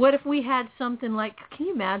 So what if we had something like, can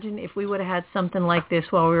you imagine if we would have had something like this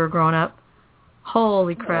while we were growing up?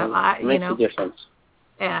 Holy crap. It makes a difference.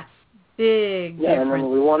 Yeah. Big difference. Yeah, and then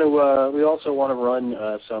we also want to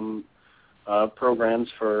run some programs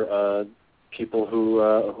for people who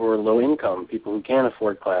are low income, people who can't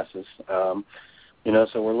afford classes. So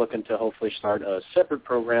we're looking to hopefully start a separate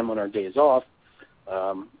program on our days off.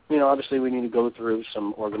 Obviously we need to go through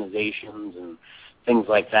some organizations and things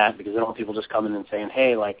like that because I don't want people just coming and saying,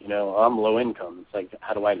 hey, I'm low income. It's like,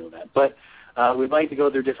 how do I know that? But we'd like to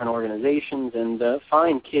go through different organizations and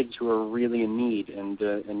find kids who are really in need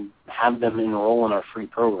and have them enroll in our free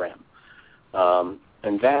program.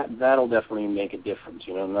 And that'll definitely make a difference,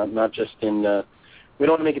 not just in, we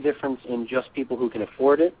don't want to make a difference in just people who can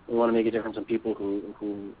afford it. We want to make a difference in people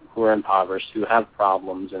who are impoverished, who have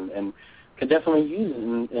problems and can definitely use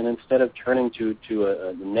it. And instead of turning to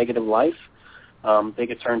a negative life, they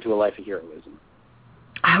could turn to a life of heroism.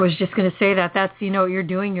 I was just going to say that's, you're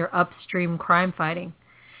doing your upstream crime fighting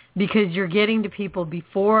because you're getting to people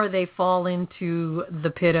before they fall into the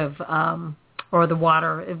pit of, or the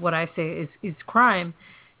water, what I say is crime,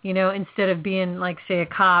 instead of being like, say, a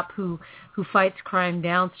cop who fights crime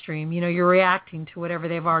downstream, you're reacting to whatever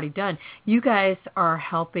they've already done. You guys are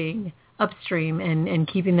helping upstream and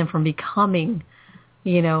keeping them from becoming,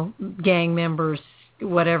 gang members,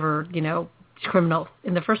 whatever, criminals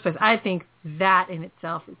in the first place. I think that in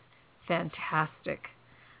itself is fantastic.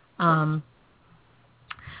 I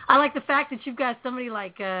like the fact that you've got somebody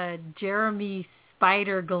like Jeremy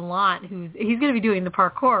Spyder Gallant, he's going to be doing the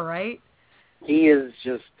parkour, right? He's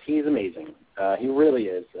amazing. He really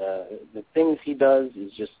is. The things he does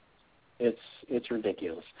is just, it's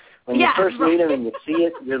ridiculous. When you first meet him and you see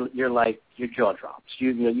it, you're like, your jaw drops.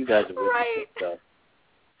 You guys have witnessed it. So.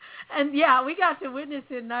 And yeah, we got to witness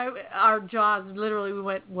it, and our jaws literally, we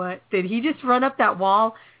went, what? Did he just run up that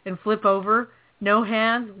wall and flip over? No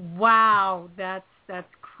hands? Wow, that's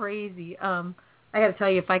crazy. I got to tell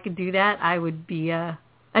you, if I could do that, I'd be doing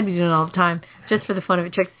it all the time, just for the fun of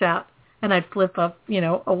it. Check this out. And I'd flip up,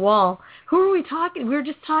 a wall. Who are we talking? We were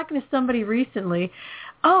just talking to somebody recently.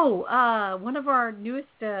 One of our newest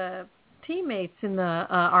teammates in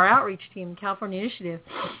our outreach team, California Initiative.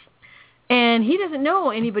 And he doesn't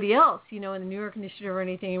know anybody else, in the New York Initiative or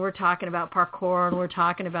anything. And we're talking about parkour and we're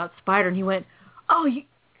talking about Spyder. And he went, oh,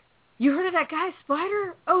 you heard of that guy,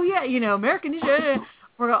 Spyder? Oh, yeah, American Initiative.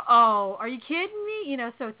 We're going, oh, are you kidding me?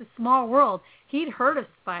 So it's a small world. He'd heard of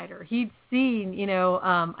Spyder. He'd seen,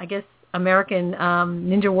 I guess, American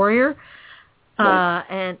Ninja Warrior.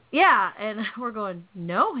 And we're going,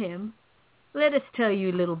 know him? Let us tell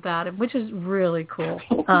you a little about him, which is really cool.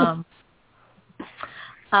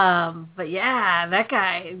 But yeah, that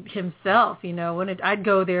guy himself, when I'd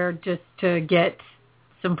go there just to get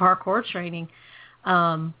some parkour training.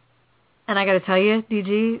 And I got to tell you,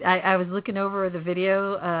 DG, I was looking over the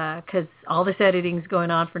video because all this editing's going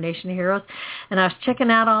on for Nation of Heroes, and I was checking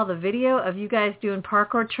out all the video of you guys doing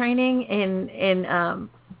parkour training in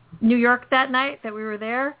New York that night that we were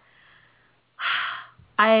there.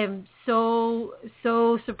 I am so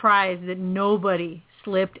surprised that nobody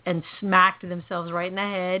slipped and smacked themselves right in the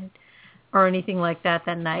head or anything like that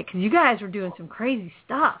night? Because you guys were doing some crazy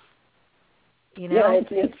stuff. You know? Yeah,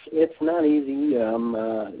 it's not easy. You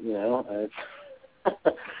know, it's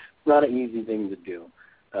not an easy thing to do.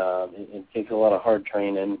 It takes a lot of hard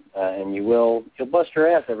training, and you'll bust your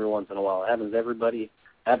ass every once in a while. It happens to everybody.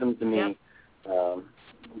 Happens to me. Yep.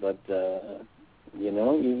 But you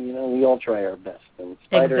know, we all try our best. And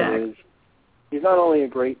Spyder he's not only a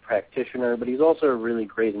great practitioner, but he's also a really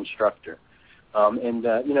great instructor. And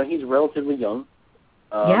you know, he's relatively young.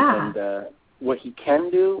 And what he can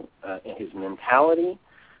do, his mentality,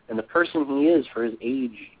 and the person he is for his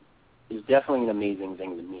age is definitely an amazing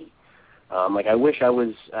thing to me. Like, I wish I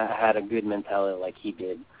had a good mentality like he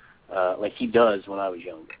did, like he does when I was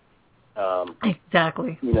younger.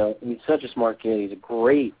 Exactly. You know, he's such a smart kid. He's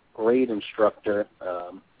a great instructor.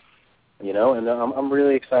 You know, and I'm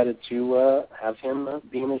really excited to have him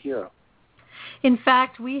being a hero. In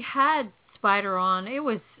fact, we had Spyder on. It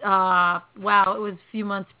was, it was a few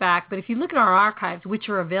months back. But if you look at our archives, which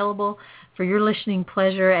are available for your listening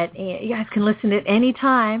pleasure, you guys can listen at any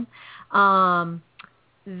time.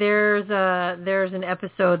 There's an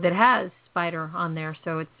episode that has Spyder on there,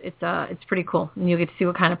 so it's pretty cool, and you'll get to see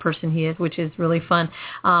what kind of person he is, which is really fun.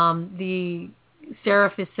 The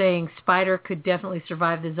Seraph is saying Spyder could definitely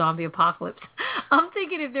survive the zombie apocalypse. I'm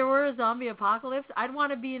thinking if there were a zombie apocalypse, I'd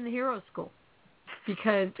want to be in the hero school,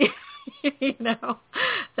 because you know,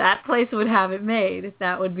 that place would have it made.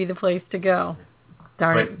 That would be the place to go.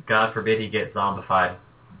 Darn it. But God forbid he gets zombified.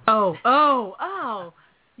 Oh.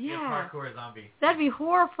 Yeah. Parkour zombie. That'd be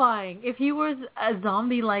horrifying. If he was a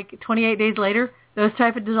zombie like 28 Days Later, those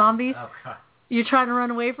type of zombies, oh, God. You're trying to run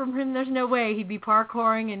away from him, there's no way. He'd be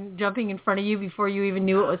parkouring and jumping in front of you before you even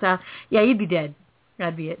knew it was out. Yeah, you'd be dead.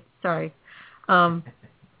 That'd be it. Sorry. Now,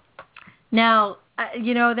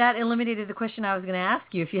 you know, that eliminated the question I was going to ask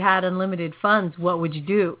you. If you had unlimited funds, what would you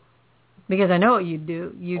do? Because I know what you'd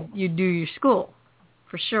do. You'd do your school,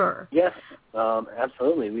 for sure. Yes,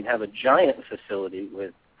 absolutely. We'd have a giant facility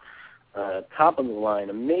with top-of-the-line,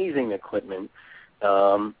 amazing equipment.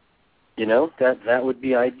 You know, that would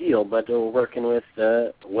be ideal, but we're working with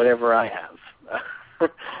whatever I have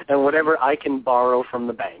and whatever I can borrow from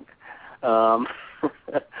the bank. But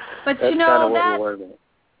you know,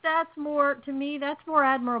 that's more, to me, that's more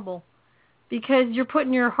admirable, because you're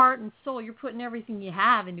putting your heart and soul, you're putting everything you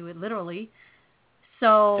have into it, literally.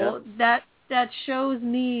 So that shows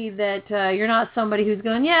me that you're not somebody who's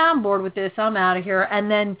going, yeah, I'm bored with this, I'm out of here,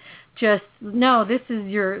 and then just, no, this is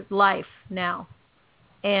your life now.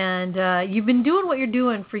 And you've been doing what you're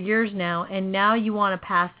doing for years now, and now you want to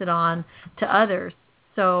pass it on to others.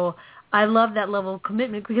 So I love that level of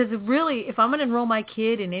commitment, because really, if I'm going to enroll my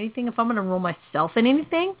kid in anything, if I'm going to enroll myself in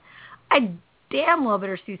anything, I damn well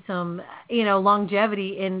better see some, you know,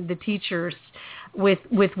 longevity in the teachers with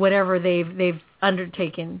whatever they've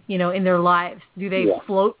undertaken, you know, in their lives. Do they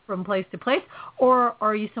float from place to place, or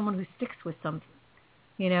are you someone who sticks with something,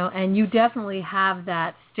 you know? And you definitely have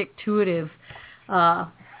that stick-to-itive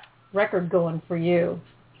record going for you.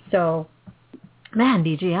 So, man,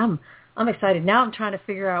 DG, I'm excited. Now I'm trying to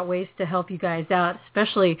figure out ways to help you guys out,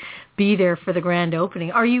 especially be there for the grand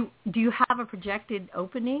opening. Do you have a projected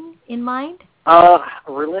opening in mind?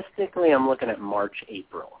 Realistically, I'm looking at March,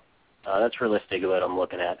 April. That's realistically what I'm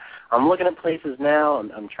looking at. I'm looking at places now.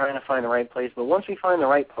 I'm trying to find the right place. But once we find the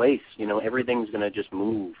right place, you know, everything's going to just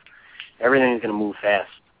move. Everything's going to move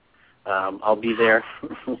fast. I'll be there.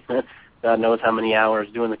 God knows how many hours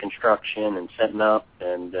doing the construction and setting up.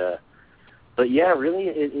 And but yeah, really,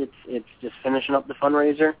 it's just finishing up the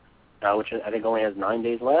fundraiser, which I think only has 9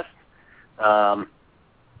 days left.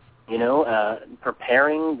 You know,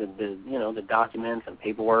 preparing the documents and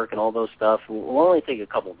paperwork and all those stuff will only take a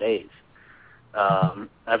couple days.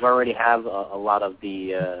 I've already have a lot of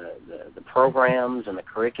the programs and the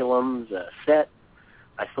curriculums set.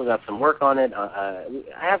 I still got some work on it. I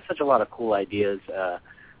have such a lot of cool ideas.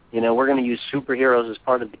 You know, we're going to use superheroes as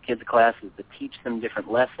part of the kids' classes to teach them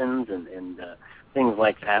different lessons and things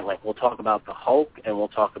like that. Like, we'll talk about the Hulk, and we'll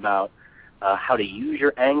talk about how to use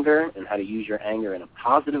your anger, and how to use your anger in a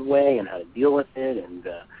positive way, and how to deal with it, and,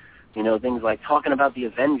 you know, things like talking about the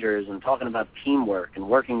Avengers and talking about teamwork and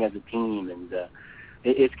working as a team. And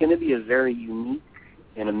it's going to be a very unique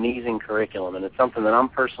and amazing curriculum, and it's something that I'm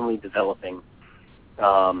personally developing.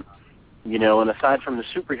 You know, and aside from the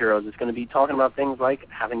superheroes, it's going to be talking about things like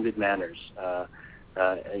having good manners,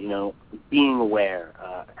 you know, being aware.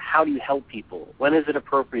 How do you help people? When is it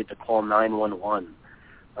appropriate to call 911?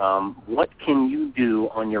 What can you do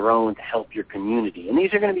on your own to help your community? And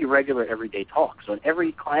these are going to be regular, everyday talks. So in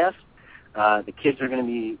every class, The kids are going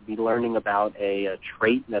to be learning about a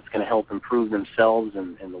trait that's going to help improve themselves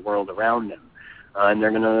and the world around them. And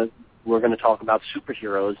we're going to talk about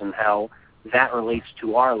superheroes and how that relates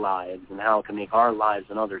to our lives and how it can make our lives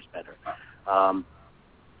and others better.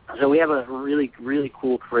 So we have a really, really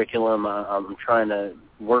cool curriculum I'm trying to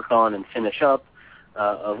work on and finish up.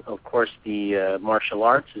 Of course, the martial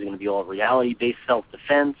arts is going to be all reality-based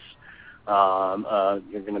self-defense.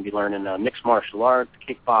 You're going to be learning mixed martial arts,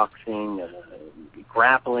 kickboxing,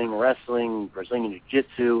 grappling, wrestling, Brazilian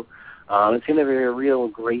Jiu-Jitsu. It's going to be a real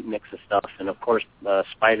great mix of stuff. And, of course,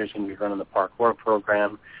 Spyder's going to be running the parkour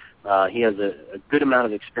program. He has a good amount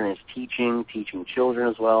of experience teaching children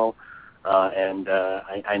as well. And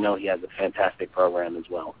I know he has a fantastic program as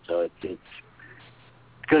well. So it's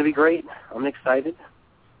going to be great. I'm excited.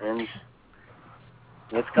 And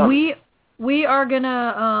it's coming. We are going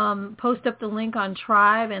to post up the link on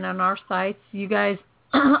Tribe and on our sites. You guys,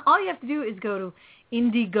 all you have to do is go to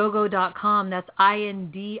Indiegogo.com. That's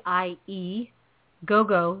INDIE,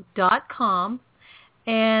 gogo.com.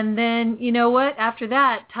 And then, you know what? After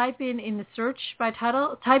that, type in the search by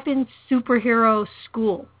title, type in Superhero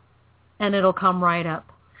School, and it'll come right up.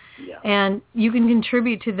 Yeah. And you can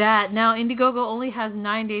contribute to that. Now, Indiegogo only has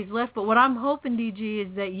 9 days left, but what I'm hoping, DG,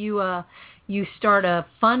 is that you start a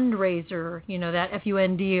fundraiser, that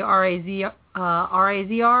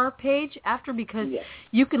FUNDRAZR page after, because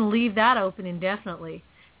you can leave that open indefinitely.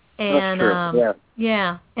 And that's true.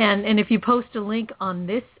 yeah. And if you post a link on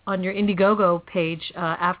your Indiegogo page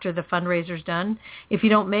after the fundraiser's done, if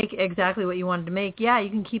you don't make exactly what you wanted to make, you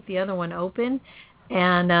can keep the other one open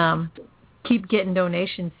and keep getting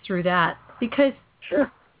donations through that, because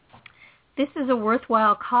this is a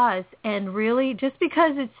worthwhile cause. And really, just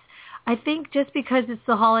because it's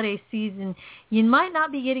the holiday season, you might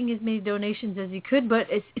not be getting as many donations as you could, but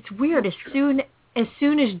it's weird. As soon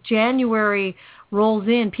as January rolls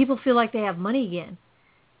in, people feel like they have money again.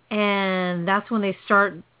 And that's when they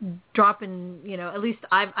start dropping, at least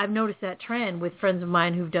I've noticed that trend with friends of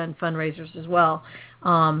mine who've done fundraisers as well.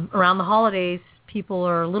 Around the holidays, people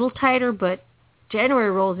are a little tighter, but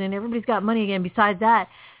January rolls in, everybody's got money again. Besides that,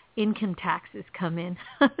 income taxes come in.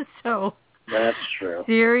 So that's true.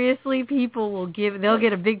 Seriously, people they'll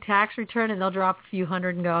get a big tax return and they'll drop a few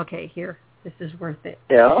hundred and go, okay, here, this is worth it.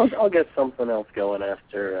 Yeah, I'll get something else going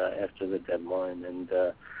after the deadline. And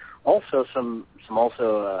also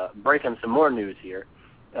breaking some more news here.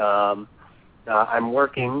 I'm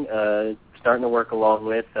starting to work along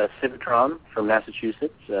with Civitron from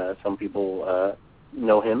Massachusetts. Some people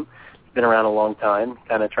know him. He's been around a long time,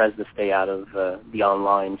 kind of tries to stay out of the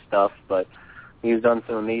online stuff, but he's done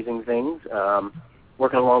some amazing things.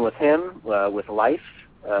 Working along with him, with Life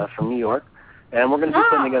from New York, and we're going to be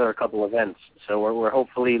putting together a couple events. So we're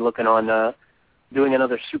hopefully looking on doing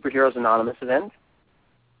another Superheroes Anonymous event.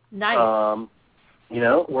 Nice.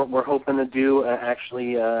 We're hoping to do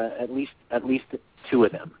actually at least 2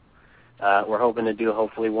 of them. We're hoping to do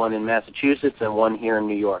hopefully one in Massachusetts and one here in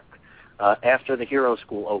New York. After the Hero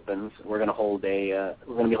School opens, we're going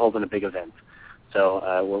to be holding a big event. So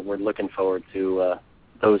we're looking forward to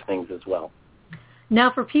those things as well. Now,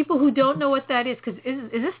 for people who don't know what that is, because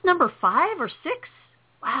is this number 5 or 6?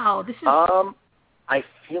 Wow, this is. I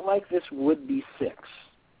feel like this would be 6,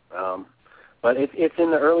 but it's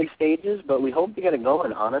in the early stages. But we hope to get it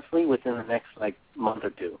going, honestly, within the next month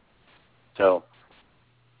or 2. So,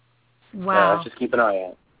 wow, just keep an eye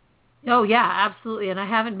out. Oh, yeah, absolutely. And I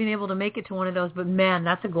haven't been able to make it to one of those, but man,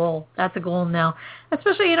 that's a goal. That's a goal now.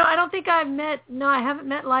 Especially, I don't think I haven't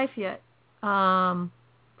met Life yet.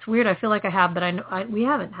 It's weird. I feel like I have, but we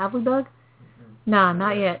haven't. Have we, Doug? No,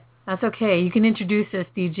 not yet. That's okay. You can introduce us,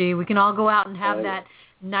 DG. We can all go out and have that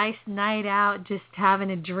nice night out, just having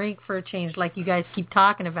a drink for a change like you guys keep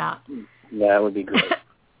talking about. Yeah, that would be great.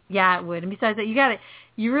 Yeah, it would. And besides that,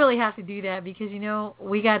 you really have to do that because,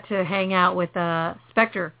 we got to hang out with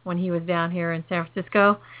Spectre when he was down here in San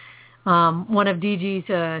Francisco, one of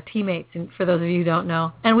DG's teammates, and for those of you who don't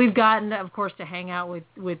know. And we've gotten, of course, to hang out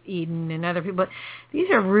with Eden and other people. But these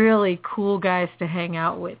are really cool guys to hang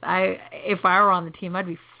out with. If I were on the team, I'd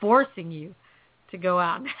be forcing you to go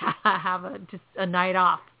out and have just a night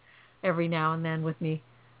off every now and then with me.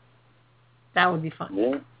 That would be fun.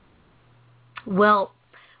 Yeah. Well,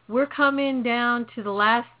 we're coming down to the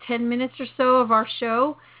last 10 minutes or so of our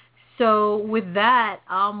show. So with that,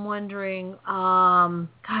 I'm wondering,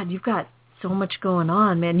 God, you've got so much going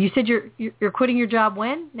on, man. You said you're quitting your job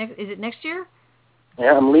when? Is it next year?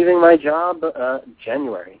 Yeah, I'm leaving my job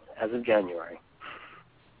January, as of January.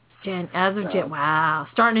 Wow.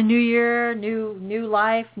 Starting a new year, new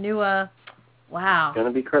life, wow. It's going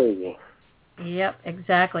to be crazy. Yep,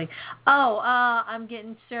 exactly. Oh, I'm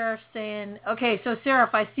getting Seraph saying, okay, so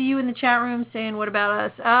Seraph, I see you in the chat room saying, what about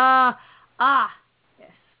us?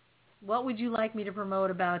 Yes. What would you like me to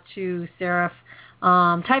promote about you, Seraph?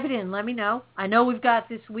 Type it in. Let me know. I know we've got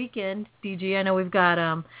this weekend, DG. I know we've got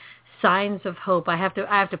Signs of Hope. I have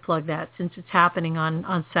to plug that since it's happening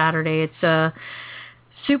on Saturday. It's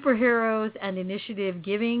Superheroes and Initiative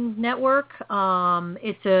Giving Network.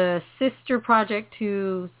 It's a sister project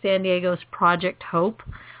to San Diego's Project Hope.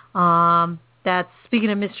 That's,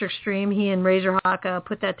 speaking of Mr. Extreme, he and Razorhawk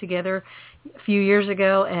put that together a few years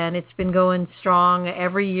ago, and it's been going strong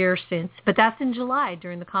every year since. But that's in July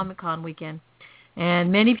during the Comic-Con weekend.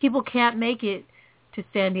 And many people can't make it to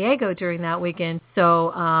San Diego during that weekend,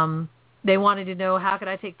 so they wanted to know, how could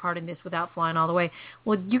I take part in this without flying all the way?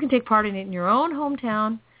 Well, you can take part in it in your own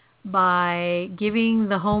hometown by giving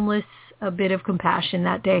the homeless a bit of compassion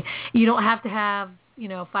that day. You don't have to have,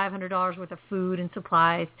 $500 worth of food and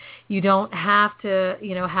supplies. You don't have to,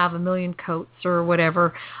 have a million coats or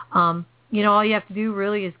whatever. All you have to do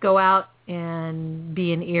really is go out and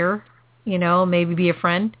be an ear, maybe be a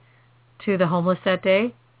friend to the homeless that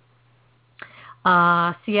day.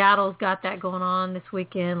 Seattle's got that going on this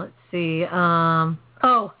weekend. Let's see.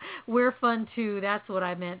 We're fun too. That's what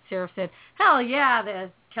I meant. Sarah said, hell yeah, the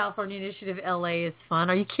California Initiative LA is fun.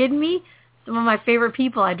 Are you kidding me? Some of my favorite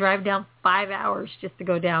people. I drive down 5 hours just to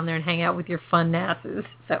go down there and hang out with your fun NASAs.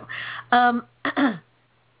 So, I'm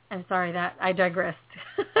sorry that I digressed.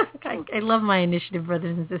 I love my Initiative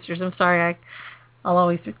brothers and sisters. I'm sorry. I'll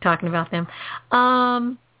always be talking about them.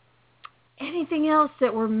 Anything else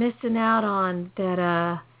that we're missing out on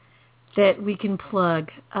that we can plug?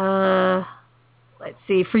 Let's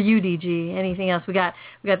see, for you, DG, anything else? We got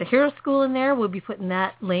the Hero School in there. We'll be putting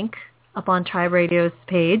that link up on Tribe Radio's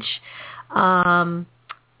page.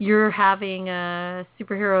 You're having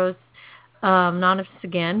Superheroes Anonymous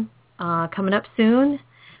again coming up soon.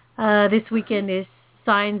 This weekend is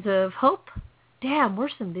Signs of Hope. Damn, we're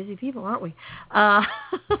some busy people, aren't we?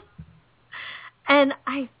 And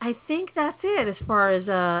I think that's it as far as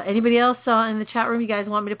anybody else in the chat room. You guys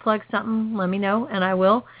want me to plug something, let me know, and I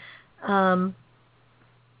will. And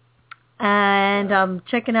I'm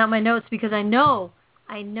checking out my notes because I know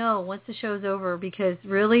once the show's over, because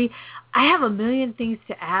really I have a million things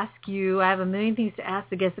to ask you. I have a million things to ask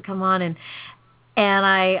the guests that come on, and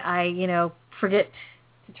I forget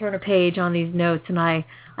to turn a page on these notes, and I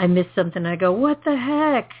miss something, and I go, what the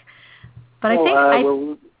heck? But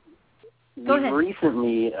Go ahead. We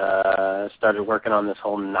recently started working on this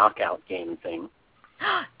whole knockout game thing.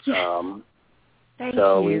 Yes. Thank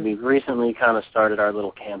so you. We've recently kind of started our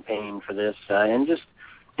little campaign for this, and just,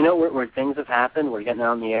 where things have happened, we're getting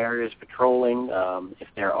out in the areas patrolling. If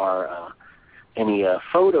there are any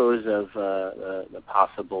photos of the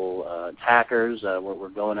possible attackers, we're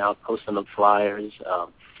going out posting up flyers.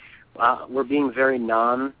 We're being very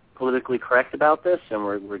non-politically correct about this, and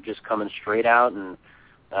we're just coming straight out and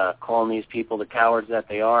calling these people the cowards that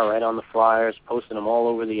they are right on the flyers, posting them all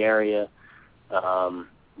over the area. We're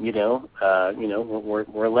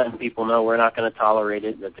letting people know we're not going to tolerate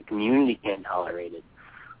it, that the community can't tolerate it.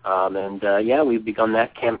 We've begun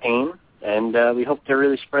that campaign, and we hope to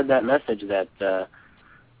really spread that message that the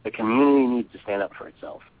community needs to stand up for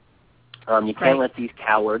itself. You can't let these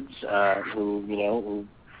cowards we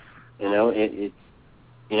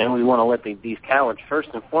want to let these cowards first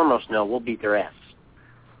and foremost know we'll beat their ass.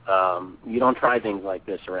 You don't try things like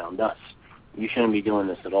this around us. You shouldn't be doing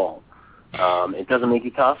this at all. It doesn't make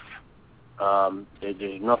you tough.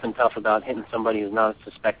 There's nothing tough about hitting somebody who's not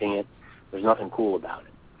suspecting it. There's nothing cool about it.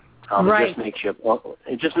 Right. It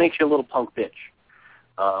just makes you a little punk bitch.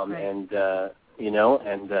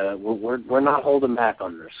 We're not holding back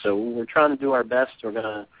on this. So we're trying to do our best. We're going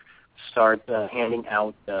to start handing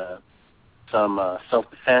out some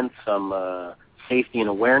self-defense, some safety and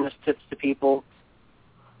awareness tips to people.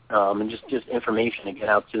 And just information to get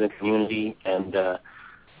out to the community, and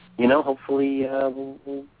hopefully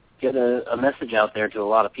we'll get a message out there to a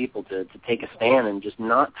lot of people to take a stand and just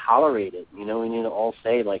not tolerate it. We need to all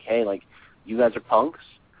say, like, hey, like, you guys are punks.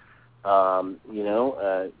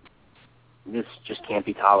 This just can't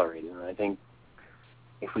be tolerated. And I think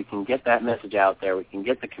if we can get that message out there, we can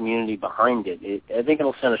get the community behind it. I think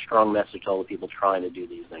it'll send a strong message to all the people trying to do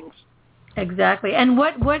these things. Exactly. And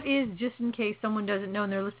what is, just in case someone doesn't know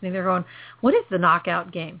and they're listening, they're going, what is the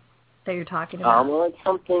knockout game that you're talking about? Well, it's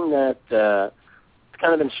something that it's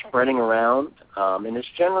kind of been spreading around, and it's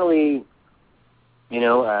generally,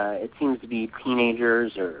 it seems to be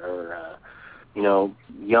teenagers or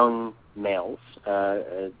young males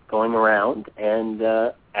going around, and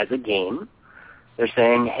as a game, they're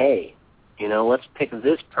saying, hey, let's pick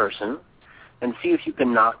this person and see if you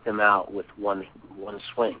can knock them out with one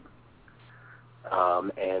swing.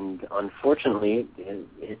 And unfortunately,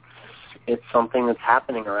 it's something that's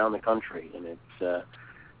happening around the country, and it's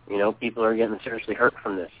people are getting seriously hurt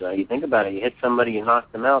from this. You think about it: you hit somebody, you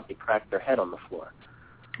knock them out, they crack their head on the floor.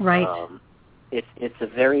 Right. It's a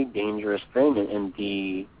very dangerous thing, and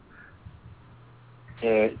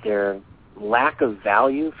their lack of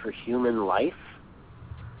value for human life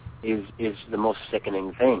is the most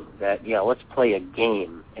sickening thing. That let's play a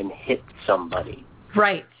game and hit somebody.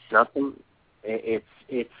 Right. Nothing.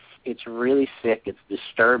 It's really sick. It's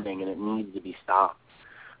disturbing, and it needs to be stopped.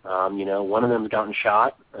 One of them's gotten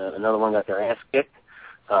shot. Another one got their ass kicked.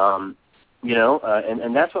 And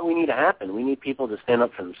that's what we need to happen. We need people to stand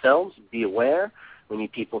up for themselves, be aware. We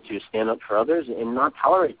need people to stand up for others and not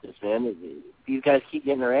tolerate this, man. These guys keep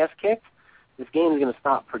getting their ass kicked. This game is going to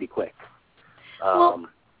stop pretty quick. Well,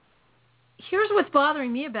 here's what's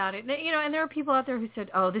bothering me about it. And there are people out there who said,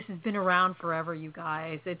 "Oh, this has been around forever, you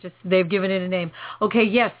guys. They've given it a name." Okay,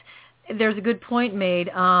 yes, there's a good point made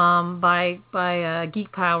by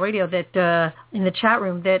Geek Pile Radio that in the chat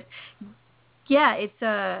room that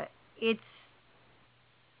it's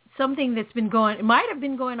something that's been it might have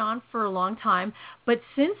been going on for a long time, but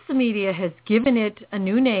since the media has given it a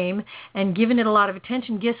new name and given it a lot of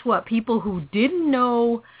attention, guess what? People who didn't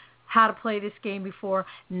know how to play this game before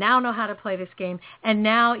now know how to play this game, and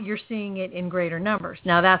now you're seeing it in greater numbers.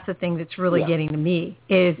 Now that's the thing that's really getting to me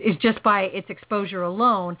is just by its exposure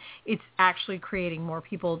alone, it's actually creating more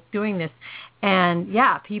people doing this. And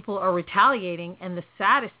people are retaliating, and the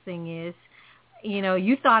saddest thing is,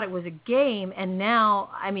 you thought it was a game, and now,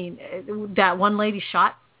 that one lady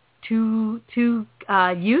shot two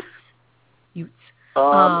youths.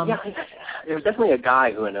 There's definitely a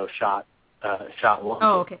guy who I know shot one.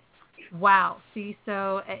 Oh, okay. Wow. See,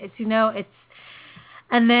 so it's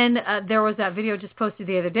and then there was that video just posted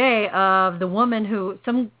the other day of the woman who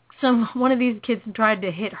one of these kids tried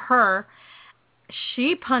to hit her.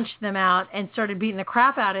 She punched them out and started beating the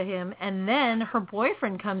crap out of him, and then her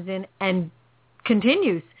boyfriend comes in and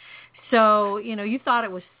continues. So, you thought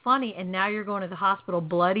it was funny, and now you're going to the hospital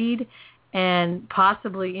bloodied and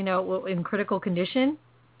possibly, in critical condition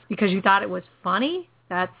because you thought it was funny.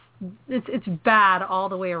 It's bad all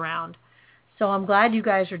the way around. So I'm glad you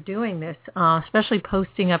guys are doing this, especially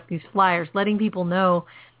posting up these flyers, letting people know,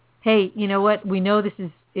 hey, you know what? We know this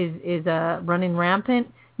is running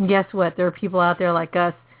rampant, and guess what? There are people out there like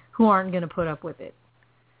us who aren't going to put up with it.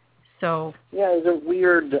 So there's a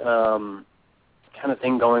weird kind of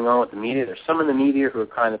thing going on with the media. There's some in the media who are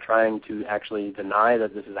kind of trying to actually deny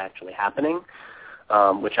that this is actually happening,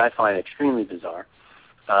 which I find extremely bizarre.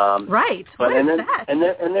 Right. But what is that? And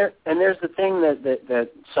there's the thing that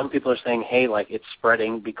some people are saying, hey, like it's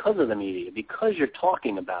spreading because of the media, because you're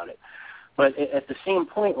talking about it. But at the same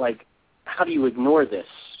point, like, how do you ignore this,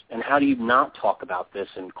 and how do you not talk about this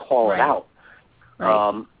and call it out?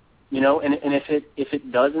 Right. And if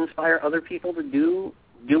it does inspire other people to do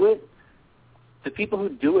it, the people who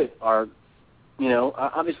do it are,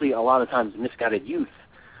 obviously a lot of times misguided youth,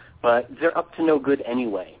 but they're up to no good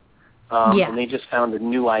anyway. And they just found a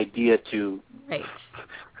new idea to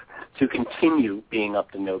continue being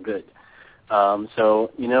up to no good. So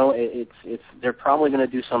they're probably going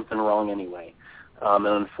to do something wrong anyway. And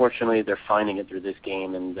unfortunately, they're finding it through this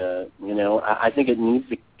game. And, I think it needs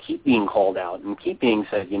to keep being called out and keep being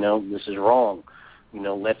said, this is wrong.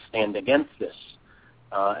 Let's stand against this.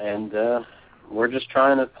 And we're just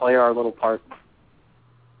trying to play our little part.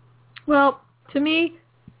 Well, to me,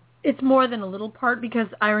 it's more than a little part, because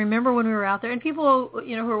I remember when we were out there, and people,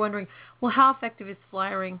 who are wondering, well, how effective is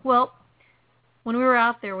flyering? Well, when we were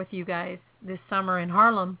out there with you guys this summer in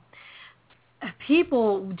Harlem,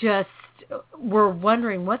 people just were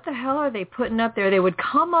wondering, what the hell are they putting up there? They would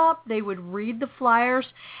come up, they would read the flyers,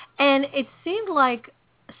 and it seemed like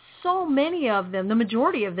so many of them, the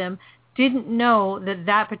majority of them, didn't know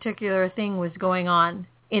that particular thing was going on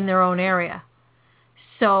in their own area.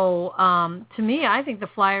 So to me, I think the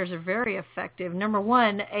flyers are very effective. Number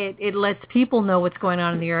one, it lets people know what's going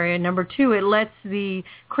on in the area. Number two, it lets the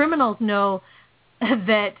criminals know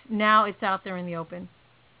that now it's out there in the open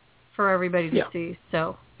for everybody to see.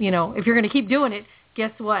 So, if you're going to keep doing it,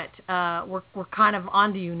 guess what? We're kind of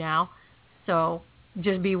onto you now. So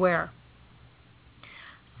just beware.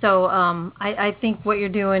 So I think what you're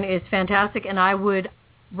doing is fantastic, and I would,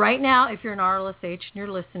 right now, if you're an RLSH and you're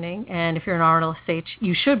listening, and if you're an RLSH,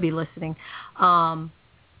 you should be listening,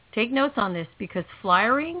 take notes on this, because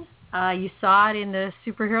flyering, you saw it in the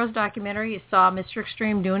Superheroes documentary. You saw Mr.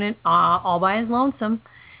 Xtreme doing it all by his lonesome.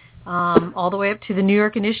 all the way up to the New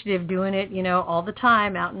York Initiative doing it, all the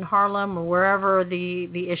time out in Harlem or wherever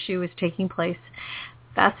the issue is taking place.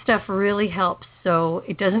 That stuff really helps. So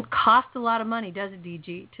it doesn't cost a lot of money, does it,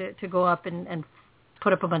 DG, to go up and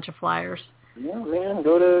put up a bunch of flyers? Yeah, man,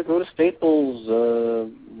 go to Staples,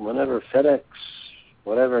 whatever, FedEx,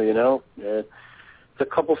 whatever, It's a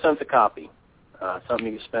couple cents a copy. Something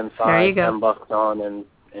you can spend $5-10 on,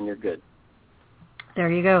 and you're good.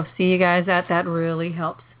 There you go. See, you guys, that really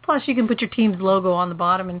helps. Plus, you can put your team's logo on the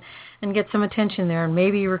bottom and get some attention there, and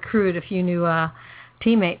maybe recruit a few new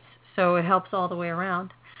teammates. So it helps all the way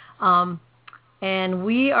around. And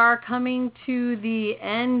we are coming to the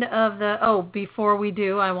end of before we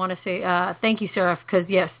do, I want to say thank you, Sarah, because,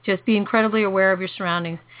 yes, just be incredibly aware of your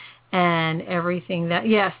surroundings and everything that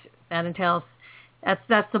entails.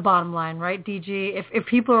 That's the bottom line, right, DG? If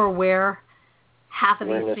people are aware, half of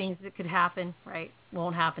these things that could happen, right,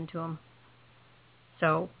 won't happen to them.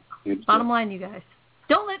 So, bottom line, you guys,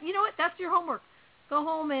 don't let, you know what, that's your homework. Go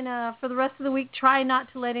home and for the rest of the week, try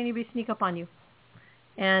not to let anybody sneak up on you.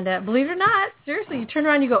 And believe it or not, seriously, you turn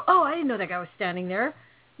around and you go, oh, I didn't know that guy was standing there.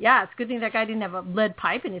 Yeah, it's a good thing that guy didn't have a lead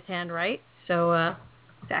pipe in his hand, right? So,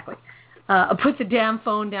 exactly. Put the damn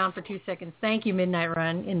phone down for 2 seconds. Thank you, Midnight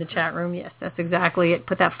Run, in the chat room. Yes, that's exactly it.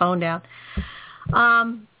 Put that phone down.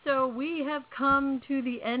 So we have come to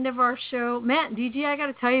the end of our show. Matt, DG, I got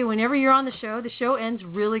to tell you, whenever you're on the show ends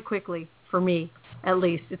really quickly, for me, at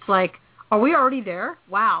least. It's like, are we already there?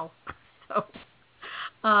 Wow. So,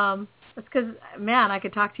 that's because, man, I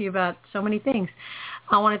could talk to you about so many things.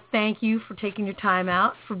 I want to thank you for taking your time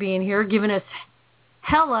out, for being here, giving us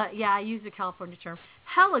hella, I use the California term,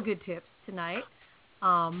 hella good tips tonight.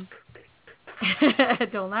 Don't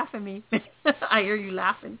laugh at me. I hear you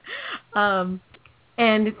laughing.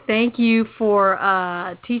 And thank you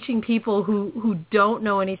for teaching people who don't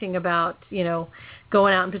know anything about,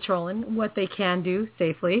 going out and patrolling, what they can do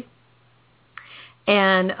safely.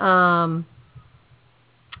 And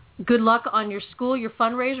good luck on your school. Your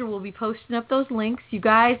fundraiser, we'll be posting up those links. You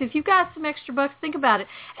guys, if you've got some extra bucks, think about it.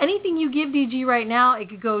 Anything you give DG right now, it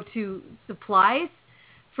could go to supplies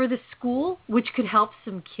for the school, which could help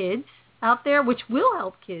some kids out there, which will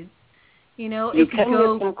help kids. You can get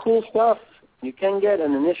some cool stuff. You can get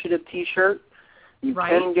an initiative T-shirt. You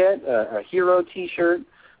can get a hero T-shirt.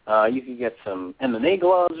 You can get some MMA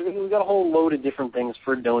gloves. We've got a whole load of different things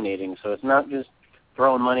for donating. So it's not just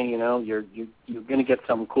throwing money. You're going to get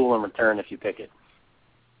something cool in return if you pick it.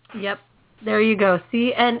 Yep, there you go.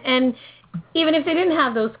 See, and even if they didn't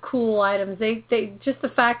have those cool items, they just the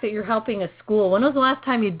fact that you're helping a school. When was the last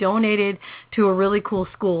time you donated to a really cool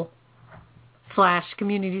school /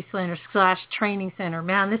 community center / training center?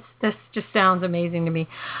 Man, this just sounds amazing to me.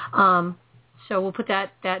 So we'll put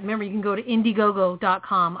that. Remember, you can go to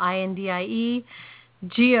Indiegogo.com,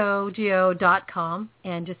 INDIEGOGO.com,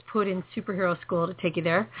 and just put in Superhero School to take you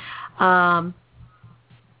there. I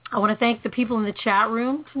want to thank the people in the chat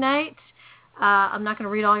room tonight. I'm not going to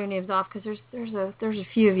read all your names off because there's a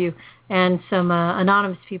few of you and some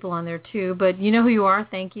anonymous people on there too. But you know who you are.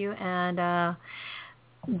 Thank you. And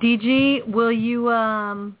DG, will you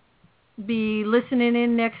be listening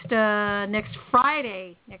in next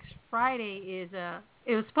Friday? Next Friday is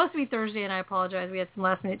it was supposed to be Thursday, and I apologize. We had some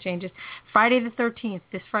last-minute changes. Friday the 13th,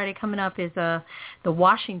 this Friday coming up, is the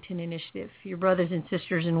Washington Initiative, your brothers and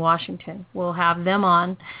sisters in Washington. We'll have them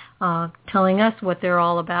on telling us what they're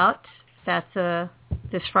all about. That's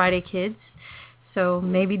this Friday, kids. So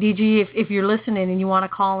maybe, DG, if you're listening and you want to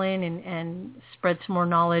call in and spread some more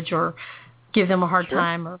knowledge or give them a hard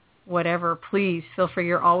time or whatever, please feel free.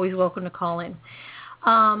 You're always welcome to call in.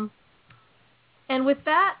 And with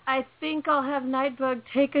that, I think I'll have Nightbug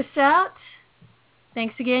take us out.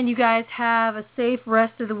 Thanks again. You guys have a safe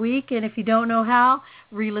rest of the week. And if you don't know how,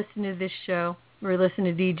 re-listen to this show. Re-listen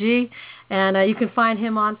to DG. And you can find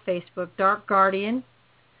him on Facebook. Dark Guardian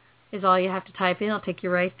is all you have to type in. I'll take you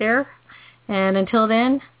right there. And until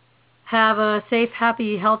then, have a safe,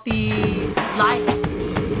 happy, healthy life.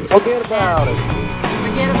 Forget about it.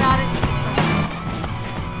 Forget about it.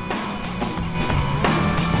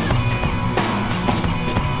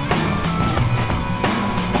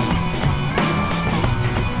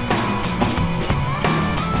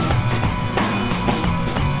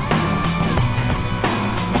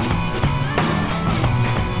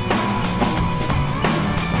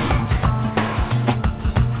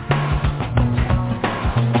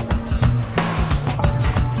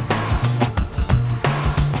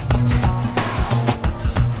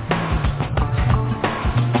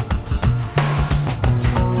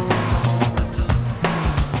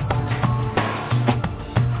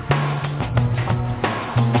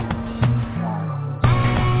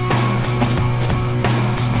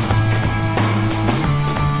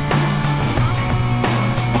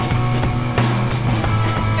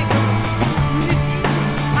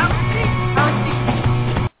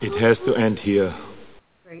 has to end here.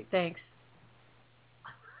 Great, thanks.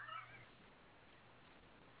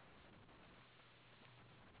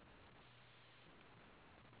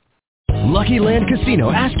 Lucky Land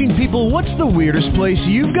Casino, asking people, what's the weirdest place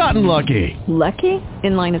you've gotten lucky? Lucky?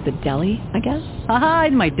 In line at the deli, I guess? Aha,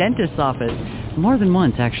 in my dentist's office. More than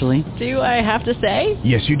once, actually. Do I have to say?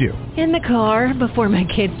 Yes, you do. In the car before my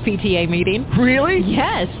kids' PTA meeting. Really?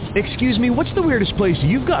 Yes. Excuse me, what's the weirdest place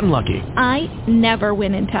you've gotten lucky? I never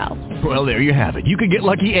win and tell. Well, there you have it. You can get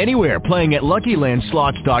lucky anywhere, playing at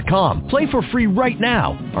LuckyLandSlots.com. Play for free right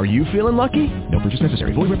now. Are you feeling lucky? No purchase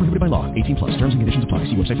necessary. Void where prohibited by law. 18+. Terms and conditions apply.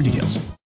 See website for details.